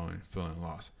overwhelming feeling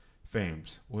lost.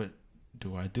 Fames, what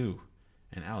do I do?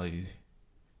 And Ali,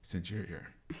 since you're here.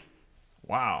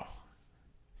 Wow.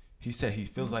 He said he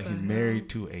feels like he's married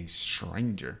to a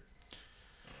stranger.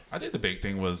 I think the big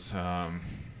thing was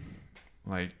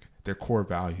like their core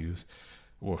values.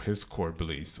 Well, his core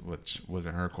beliefs, which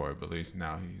wasn't her core beliefs.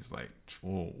 Now he's like,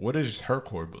 well, what is her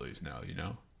core beliefs now,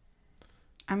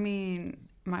 I mean,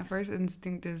 my first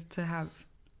instinct is to have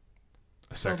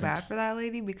A so second. bad for that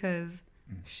lady because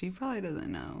she probably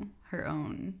doesn't know her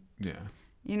own. Yeah.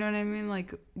 You know what I mean?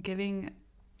 Like, getting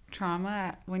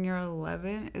trauma when you're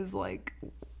 11 is like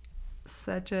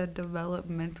such a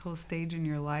developmental stage in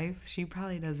your life. She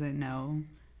probably doesn't know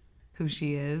who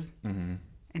she is. Mm-hmm.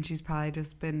 And she's probably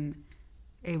just been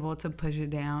able to push it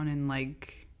down and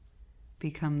like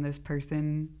become this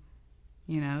person,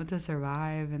 to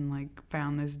survive, and like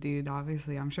found this dude.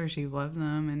 Obviously, I'm sure she loves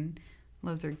him and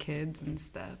loves her kids and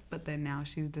stuff, but then now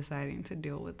she's deciding to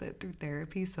deal with it through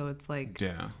therapy, so it's like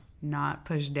Yeah. not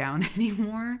pushed down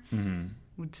anymore, Mm-hmm.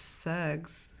 which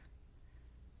sucks.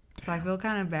 So I feel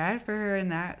kind of bad for her in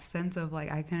that sense of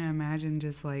like, I can imagine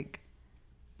just like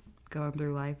going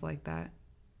through life like that.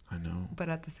 I know. But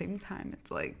at the same time,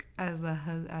 it's like, as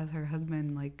her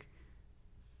husband, like,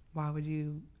 why would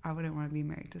you? I wouldn't want to be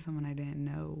married to someone I didn't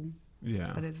know.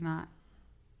 Yeah. But it's not.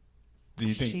 Do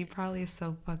you think? She probably is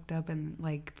so fucked up and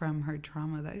like from her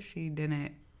trauma that she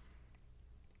didn't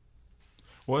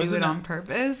Well, do isn't it that- on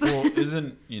purpose. Well,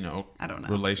 isn't I don't know.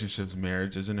 relationships,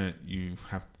 marriage? Isn't it you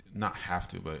have not have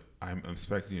to, but I'm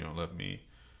expecting you to love me,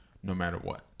 no matter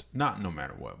what. Not no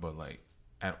matter what, but like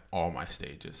at all my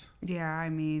stages. Yeah, I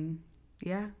mean,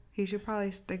 yeah, he should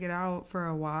probably stick it out for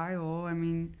a while. I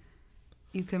mean,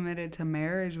 you committed to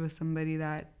marriage with somebody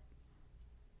that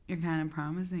you're kind of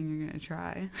promising you're gonna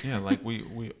try. Yeah, like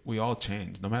we all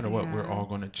change. No matter what, we're Yeah. all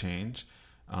going to change.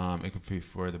 It could be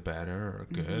for the better or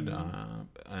good,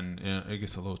 and it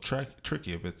gets a little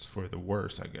tricky if it's for the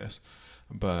worse, I guess.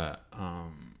 But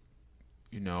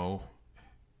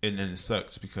and then it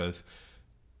sucks because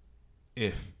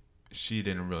if she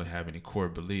didn't really have any core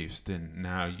beliefs, then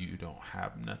now you don't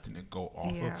have nothing to go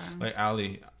off Yeah. of. Like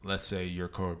Ali, let's say your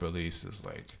core beliefs is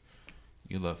like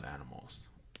you love animals.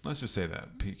 Let's just say that.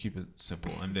 Keep it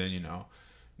simple, and then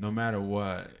no matter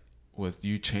what, with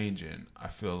you changing, I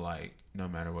feel like no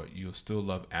matter what, you'll still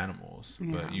love animals,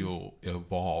 Yeah. but you'll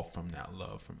evolve from that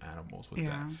love from animals with that.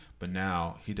 Yeah. But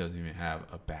now he doesn't even have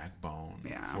a backbone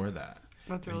Yeah. for that.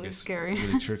 That's It really gets scary.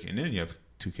 really tricky. And then you have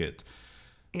 2 kids.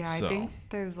 Yeah, So- I think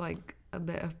there's like a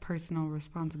bit of personal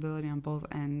responsibility on both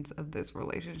ends of this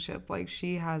relationship. Like,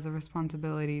 she has a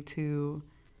responsibility to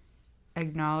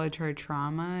acknowledge her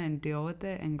trauma and deal with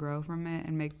it and grow from it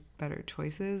and make better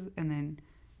choices. And then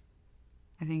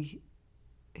I think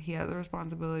he has a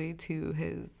responsibility to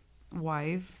his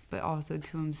wife, but also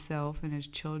to himself and his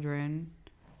children.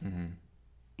 Mm-hmm.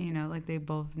 You know, like they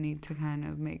both need to kind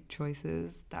of make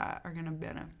choices that are going to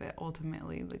benefit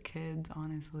ultimately the kids,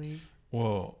 honestly.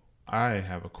 Well, I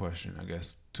have a question, I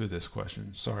guess, to this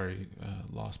question. Sorry,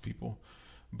 lost people,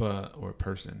 or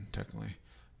person, technically.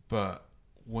 But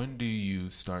when do you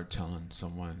start telling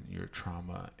someone your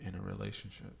trauma in a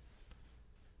relationship?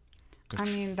 I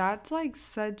mean, that's like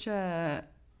such a.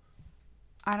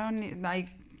 I don't need, like,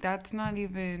 that's not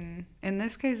even. In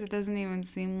this case, it doesn't even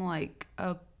seem like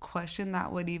a question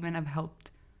that would even have helped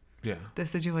Yeah. the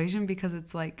situation, because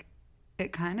it's like,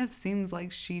 it kind of seems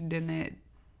like she didn't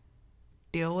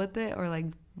deal with it or like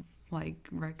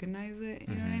recognize it.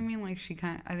 You know what I mean? Like, she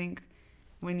kind of, I think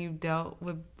when you've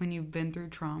been through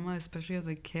trauma, especially as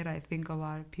a kid, I think a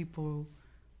lot of people,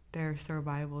 their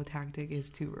survival tactic is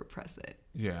to repress it.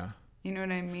 Yeah. You know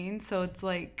what I mean? So it's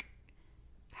like,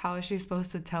 how is she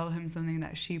supposed to tell him something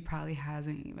that she probably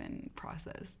hasn't even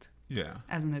processed Yeah.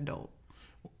 as an adult?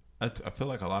 I feel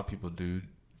like a lot of people do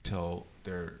tell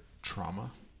their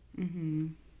trauma. Mm-hmm.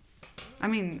 I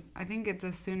mean, I think it's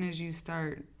as soon as you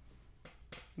start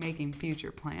making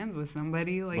future plans with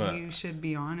somebody, like, But- you should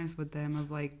be honest with them of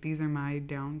like, these are my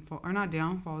not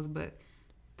downfalls, but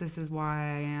this is why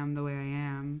I am the way I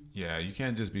am. Yeah, you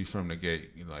can't just be from the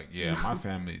gate. You're like, yeah, my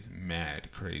family's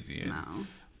mad crazy, and No.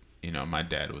 you know, my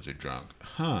dad was a drunk.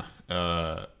 Huh?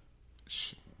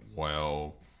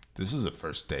 Well, this is a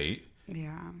first date.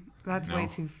 Yeah, that's No. way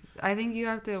too. I think you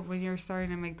have to, when you're starting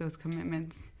to make those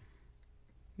commitments,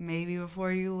 maybe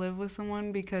before you live with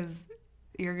someone, because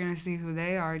you're gonna see who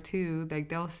they are too. Like,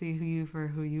 they'll see you for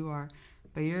who you are,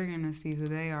 but you're gonna see who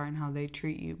they are and how they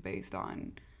treat you based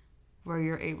on where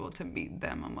you're able to meet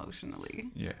them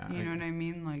emotionally. Yeah. You know what I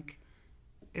mean? Like,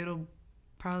 it'll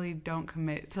probably, don't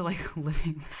commit to like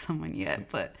living with someone yet,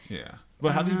 but Yeah.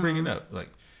 But how do you bring it No. up?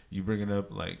 Like, you bring it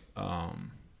up like,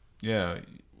 yeah,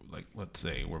 like, let's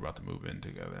say we're about to move in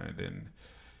together, and then,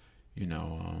 you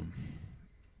know,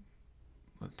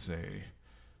 let's say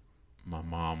my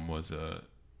mom was a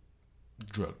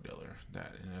drug dealer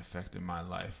that affected my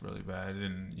life really bad,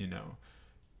 and you know,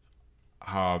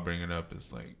 how I bring it up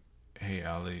is like, hey,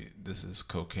 Allie, this is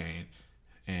cocaine,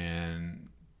 and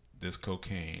this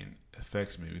cocaine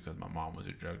affects me because my mom was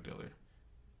a drug dealer.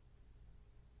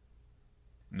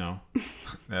 No,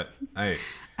 that I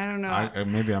don't know.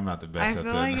 maybe I'm not the I best at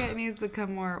feel that. like it needs to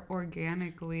come more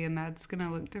organically, and that's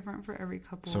gonna look different for every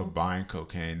couple. So buying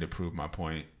cocaine to prove my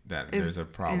point that is there's a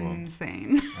problem.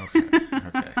 insane.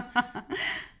 Okay.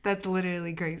 That's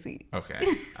literally crazy. Okay.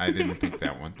 I didn't think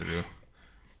that one through.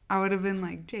 I would have been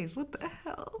like, James, what the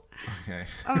hell? Okay.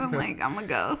 I'm like, I'm gonna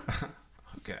go.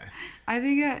 Okay. I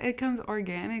think it comes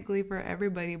organically for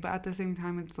everybody, but at the same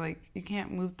time, it's like, you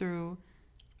can't move through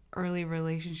early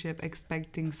relationship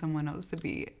expecting someone else to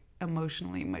be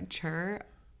emotionally mature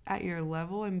at your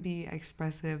level and be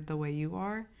expressive the way you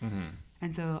are. Mm-hmm.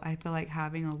 And so I feel like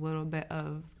having a little bit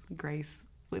of grace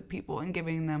with people and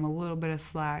giving them a little bit of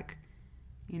slack,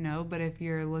 you know. But if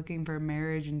you're looking for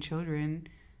marriage and children,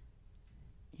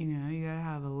 you know, you gotta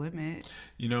have a limit.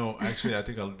 You know, actually, I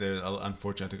think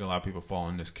unfortunately, I think a lot of people fall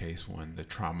in this case when the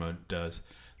trauma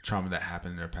that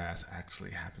happened in their past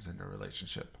actually happens in their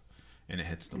relationship, and it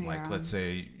hits them. Like, Yeah. let's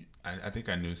say, I think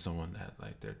I knew someone that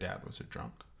like their dad was a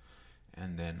drunk,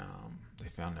 and then they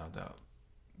found out that,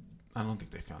 I don't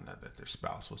think they found out that their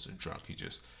spouse was a drunk. He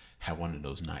just had one of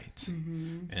those nights,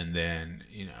 and then,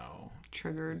 you know,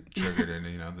 Triggered. and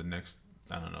you know, the next,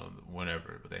 I don't know,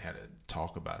 whatever, but they had to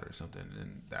talk about it or something,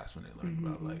 and that's when they learned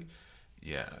about, like,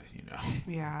 yeah, you know.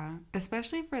 Yeah,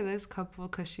 especially for this couple,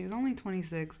 because she's only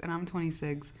 26 and I'm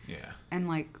 26. Yeah. And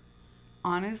like,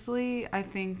 honestly, I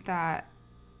think that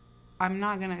I'm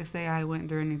not gonna say I went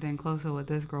through anything close to what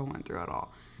this girl went through at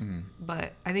all.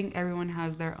 But I think everyone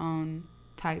has their own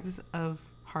types of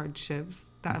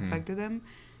hardships that affected them.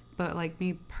 But like,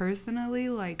 me personally,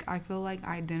 like, I feel like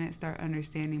I didn't start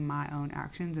understanding my own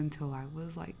actions until I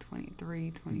was like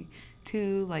 23,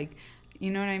 22. Like,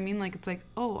 you know what I mean? Like, it's like,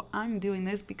 oh, I'm doing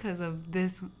this because of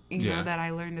this, you know, that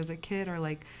I learned as a kid, or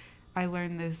like, I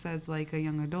learned this as like a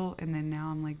young adult, and then now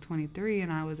I'm like 23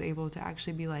 and I was able to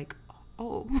actually be like,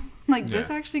 oh, like, this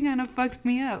actually kind of fucked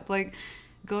me up. Like,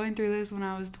 going through this when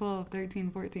I was 12,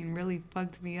 13, 14 really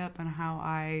fucked me up on how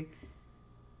I,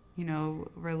 you know,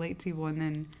 relate to people. And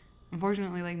then,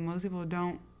 unfortunately, like, most people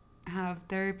don't have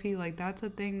therapy. Like, that's a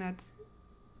thing that's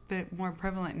a bit more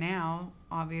prevalent now,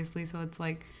 obviously. So it's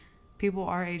like, people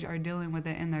our age are dealing with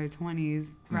it in their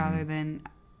 20s rather than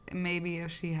maybe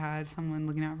if she had someone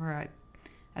looking out for her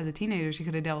as a teenager, she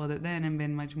could have dealt with it then and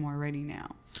been much more ready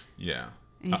now. Yeah.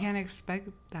 And you can't expect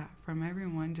that from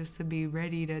everyone, just to be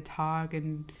ready to talk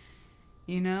and,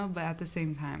 but at the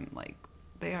same time, like,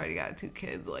 they already got 2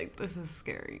 kids. Like, this is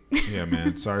scary. Yeah,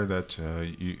 man. Sorry that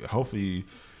hopefully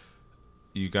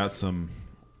you got some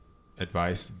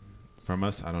advice from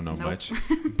us. I don't know much.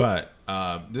 But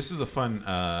this is a fun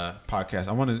podcast.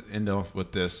 I want to end off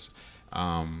with this.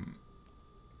 I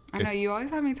know you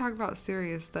always have me talk about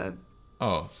serious stuff.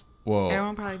 Oh, well.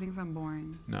 Everyone probably thinks I'm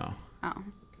boring. No. Oh.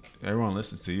 Everyone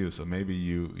listens to you, so maybe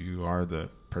you are the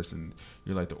person.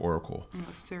 You're like the oracle. I'm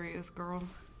a serious girl.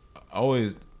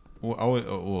 Always.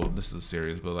 Well, this is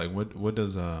serious, but like, what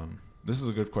does this is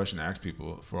a good question to ask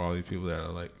people, for all these people that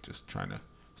are like just trying to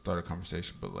start a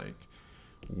conversation. But like,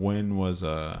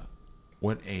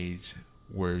 what age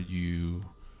were you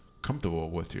comfortable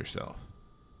with yourself?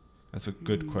 That's a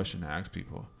good question to ask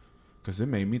people, because it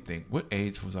made me think, what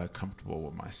age was I comfortable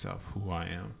with myself, who I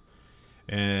am?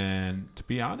 And to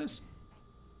be honest,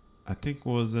 I think it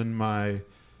was in my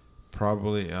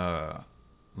probably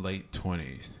late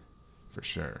 20s for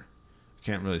sure.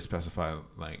 Can't really specify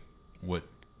like what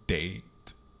date,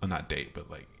 not date, but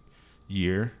like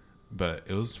year. But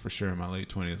it was for sure in my late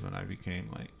 20s when I became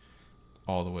like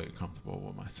all the way comfortable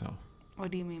with myself.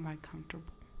 What do you mean by comfortable?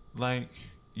 Like,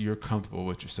 you're comfortable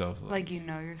with yourself. Like you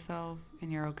know yourself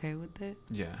and you're okay with it?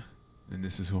 Yeah. And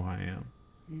this is who I am.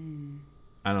 Mm.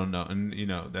 I don't know. And,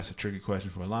 that's a tricky question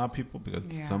for a lot of people, because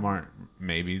some aren't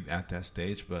maybe at that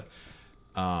stage. But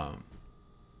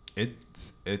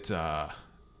it's a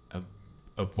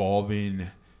revolving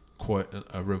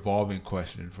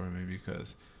question for me,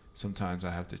 because sometimes I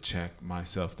have to check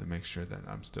myself to make sure that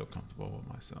I'm still comfortable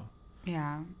with myself.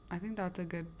 Yeah, I think that's a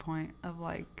good point of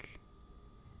like,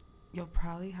 you'll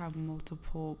probably have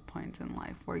multiple points in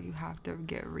life where you have to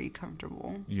get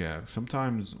re-comfortable. Yeah,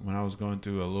 sometimes when I was going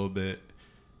through a little bit,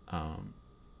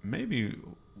 maybe,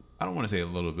 I don't want to say a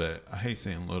little bit. I hate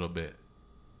saying a little bit,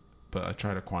 but I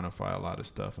try to quantify a lot of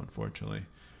stuff, unfortunately.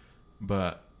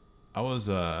 But I was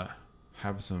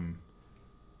having some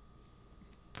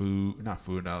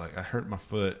I hurt my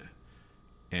foot,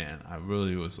 and I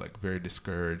really was like very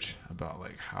discouraged about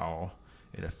like how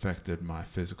it affected my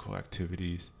physical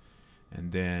activities.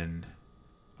 And then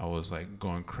I was like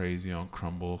going crazy on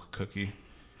crumble cookie.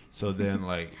 So then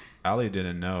like Allie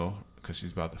didn't know, because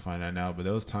she's about to find out now, but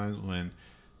there was times when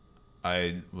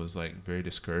I was like very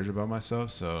discouraged about myself.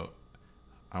 So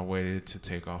I waited to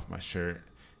take off my shirt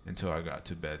until I got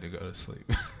to bed to go to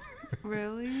sleep.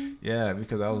 Really? Yeah,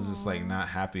 because I was just like not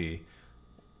happy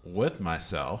with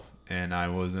myself, and I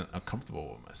wasn't comfortable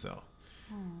with myself.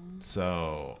 Aww.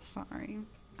 So sorry,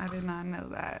 I did not know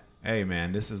that. Hey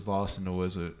man, this is Lost in the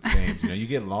Wizard games. You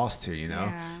get lost here.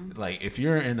 Yeah. Like if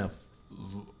you're in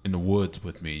the woods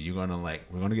with me, we're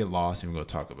gonna get lost and we're gonna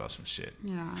talk about some shit.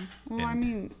 Yeah. Well, And, I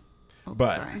mean,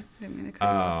 sorry, didn't mean to cut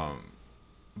you off.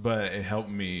 But it helped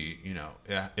me,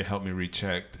 it helped me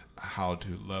recheck how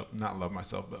to not love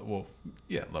myself, but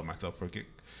love myself, or get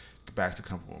back to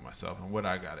comfortable with myself and what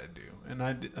I gotta do. And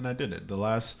I did it. The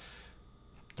last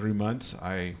 3 months,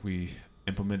 we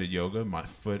implemented yoga. My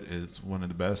foot is one of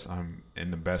the best. I'm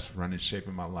in the best running shape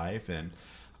in my life, and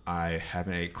I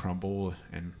haven't ate crumble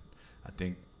in, I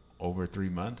think, over 3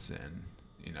 months. And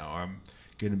I'm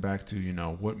getting back to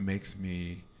what makes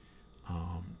me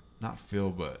not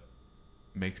feel, but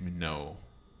makes me know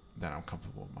that I'm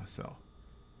comfortable with myself.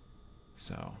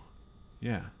 So,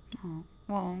 yeah. Oh,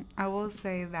 well, I will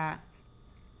say that,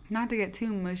 not to get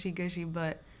too mushy-gushy,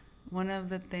 but one of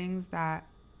the things that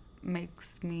made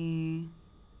me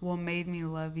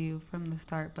love you from the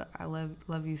start, but I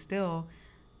love you still,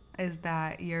 is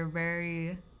that you're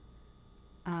very,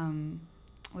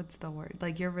 what's the word?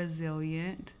 Like, you're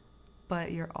resilient,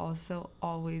 but you're also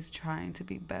always trying to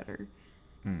be better.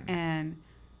 And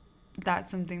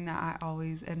that's something that I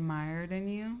always admired in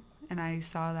you. And I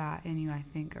saw that in you, I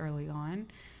think, early on,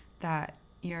 that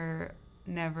you're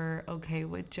never okay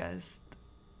with just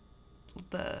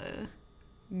the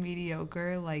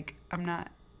mediocre. Like, I'm not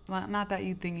that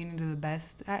you think you need to do the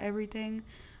best at everything,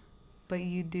 but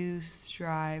you do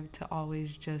strive to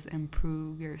always just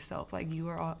improve yourself. Like,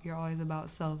 you're always about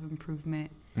self-improvement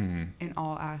in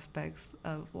all aspects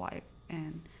of life.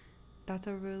 And that's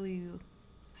a really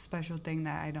special thing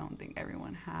that I don't think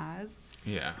everyone has.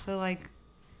 Yeah. So, like,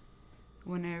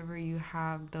 whenever you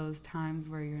have those times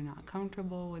where you're not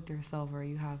comfortable with yourself, or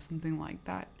you have something like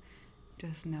that,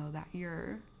 just know that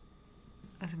you're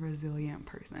a resilient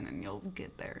person, and you'll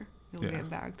get there. You'll get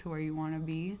back to where you want to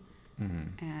be.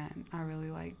 And I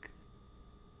really like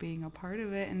being a part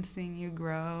of it and seeing you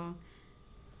grow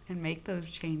and make those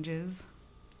changes.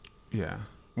 Yeah.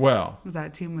 Well, Was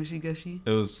that too mushy gushy? it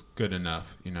was good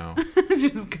enough, you know. It's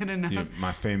just good enough. Yeah,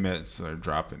 my Famets are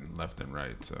dropping left and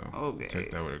right, so Okay.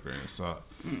 take that with a grain of salt.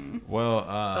 Well,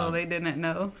 Oh, they didn't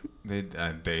know.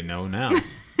 they know now.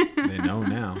 They know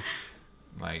now.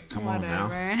 Like, come on now.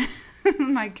 Whatever.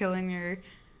 Am I killing your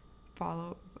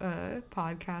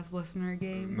podcast listener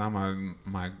game? Not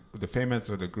the Famets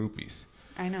are the groupies.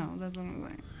 I know. That's what I'm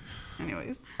saying.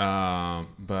 Anyways.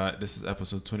 But this is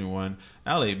episode 21.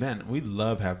 Allie, man, we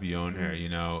love having you on here. You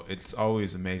know, it's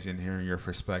always amazing hearing your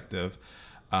perspective.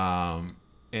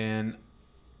 And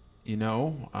you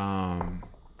know,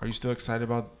 are you still excited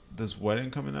about this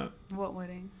wedding coming up? What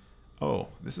wedding? Oh,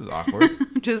 this is awkward.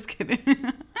 Just kidding.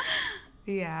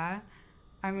 Yeah.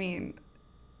 I mean,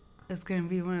 it's going to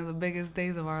be one of the biggest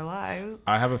days of our lives.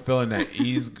 I have a feeling that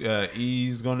E's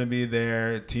going to be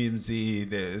there. Team Z,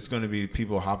 it's going to be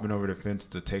people hopping over the fence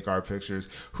to take our pictures.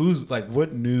 Who's like,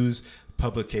 what news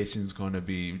publication is going to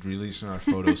be releasing our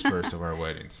photos first of our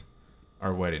weddings,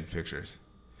 our wedding pictures?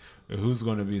 Who's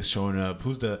going to be showing up?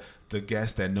 Who's the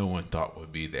guest that no one thought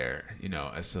would be there? You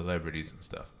know, as celebrities and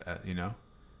stuff. You know.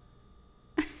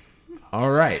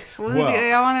 All right. I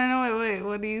want to know. Wait,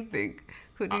 what do you think?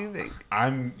 Who do you think? I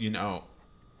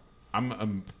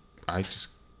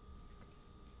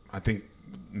think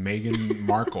Meghan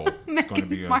Markle is going to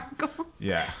be. Markle.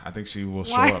 Yeah, I think she will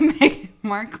show Why up. Meghan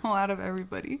Markle out of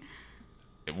everybody?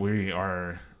 We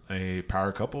are a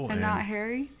power couple, And not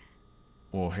Harry?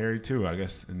 Well, Harry too, I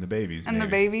guess, and the babies. And maybe.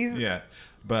 the babies? Yeah,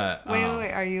 but Wait.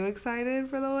 Are you excited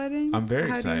for the wedding? I'm very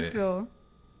How excited. do you feel?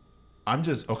 I'm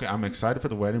just okay. I'm excited for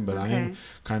the wedding, but I am Okay.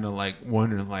 kind of like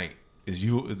wondering, like, is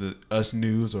the Us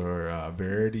News or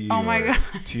Verity Oh my or God.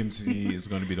 TMZ is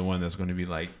going to be the one that's going to be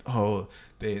like, oh,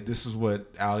 this is what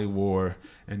Allie wore,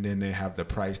 and then they have the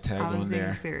price tag I was on being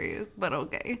there. serious, but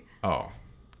okay. Oh,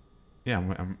 yeah,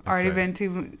 I'm Already excited.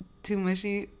 been too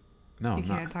mushy? No, You I'm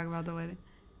can't not. talk about the wedding?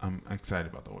 I'm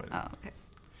excited about the wedding. Oh, okay.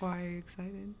 Why are you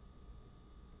excited?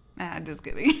 Just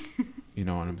kidding. You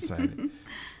know what I'm excited.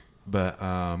 But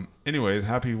anyways,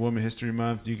 happy Women History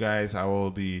Month, you guys. I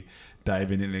will be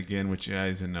diving in again with you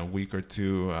guys in a week or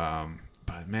two.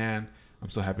 But man, I'm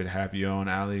so happy to have you on,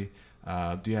 Allie.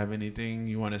 Do you have anything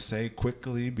you want to say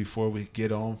quickly before we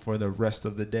get on for the rest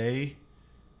of the day?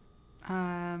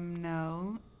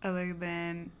 No. Other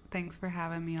than thanks for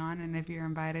having me on, and if you're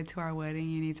invited to our wedding,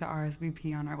 you need to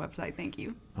RSVP on our website. Thank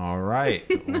you. All right.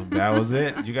 Well, that was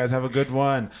it. You guys have a good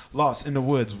one. Lost in the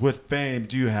Woods with Fame.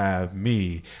 Do you have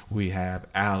me? We have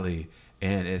Allie.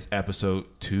 And it's episode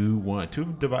 2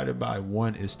 divided by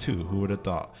 1 is 2. Who would have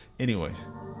thought? Anyways,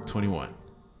 21.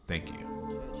 Thank you.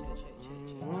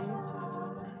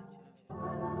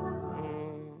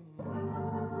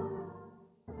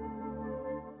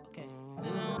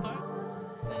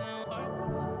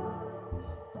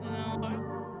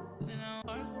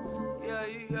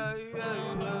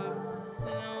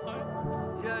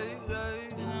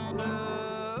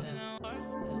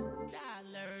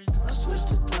 I switched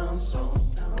to time zone,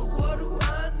 but what do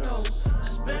I know?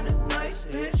 Spending nights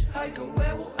hitchhiking,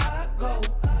 where will I go?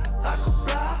 I could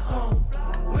fly home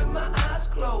with my eyes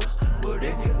closed, but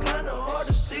it get kinda hard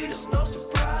to see, there's no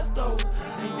surprise though.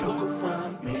 And you can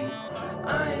find me,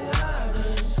 I ain't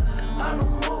hiding. I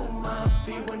don't move my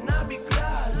feet when I be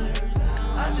gliding.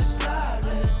 I just slide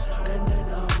in, and then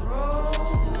I roll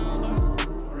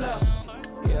up.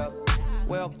 Yeah,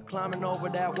 well, climbing over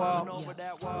that wall.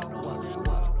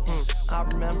 I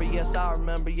remember, yes, I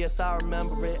remember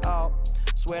it all.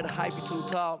 Swear the hype be too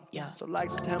tall. So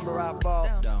like September, I fall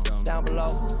down below.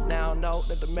 Now I know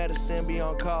that the medicine be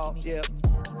on call. Yeah.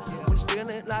 When it's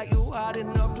feeling like you hot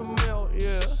enough to melt.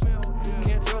 Yeah.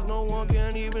 Can't trust no one,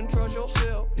 can't even trust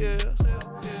yourself. Yeah.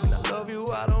 And I love you,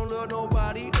 I don't love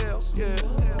nobody else. Yeah.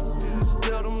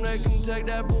 Tell them they can take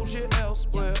that bullshit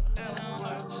elsewhere.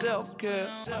 Self-care,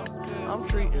 I'm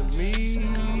treating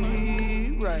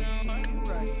me right.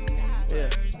 Yeah,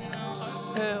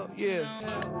 hell yeah,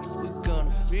 we're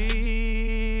gonna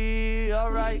be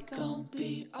alright. Gonna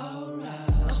be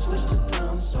alright. I switched to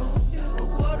time zone, but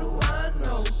what do I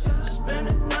know?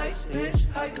 Spending nights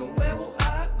hitchhiking, where will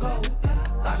I go?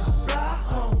 I could fly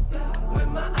home with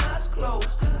my eyes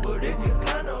closed, but it get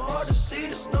kinda hard to see,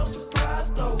 there's no surprise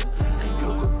though. And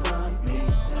you can find me,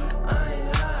 I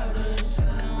ain't hiding.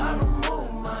 I don't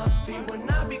move my feet when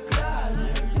I be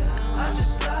gliding. I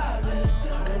just slide in,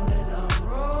 and then I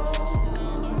roll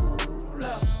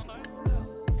up.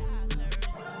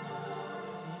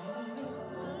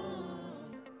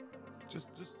 Just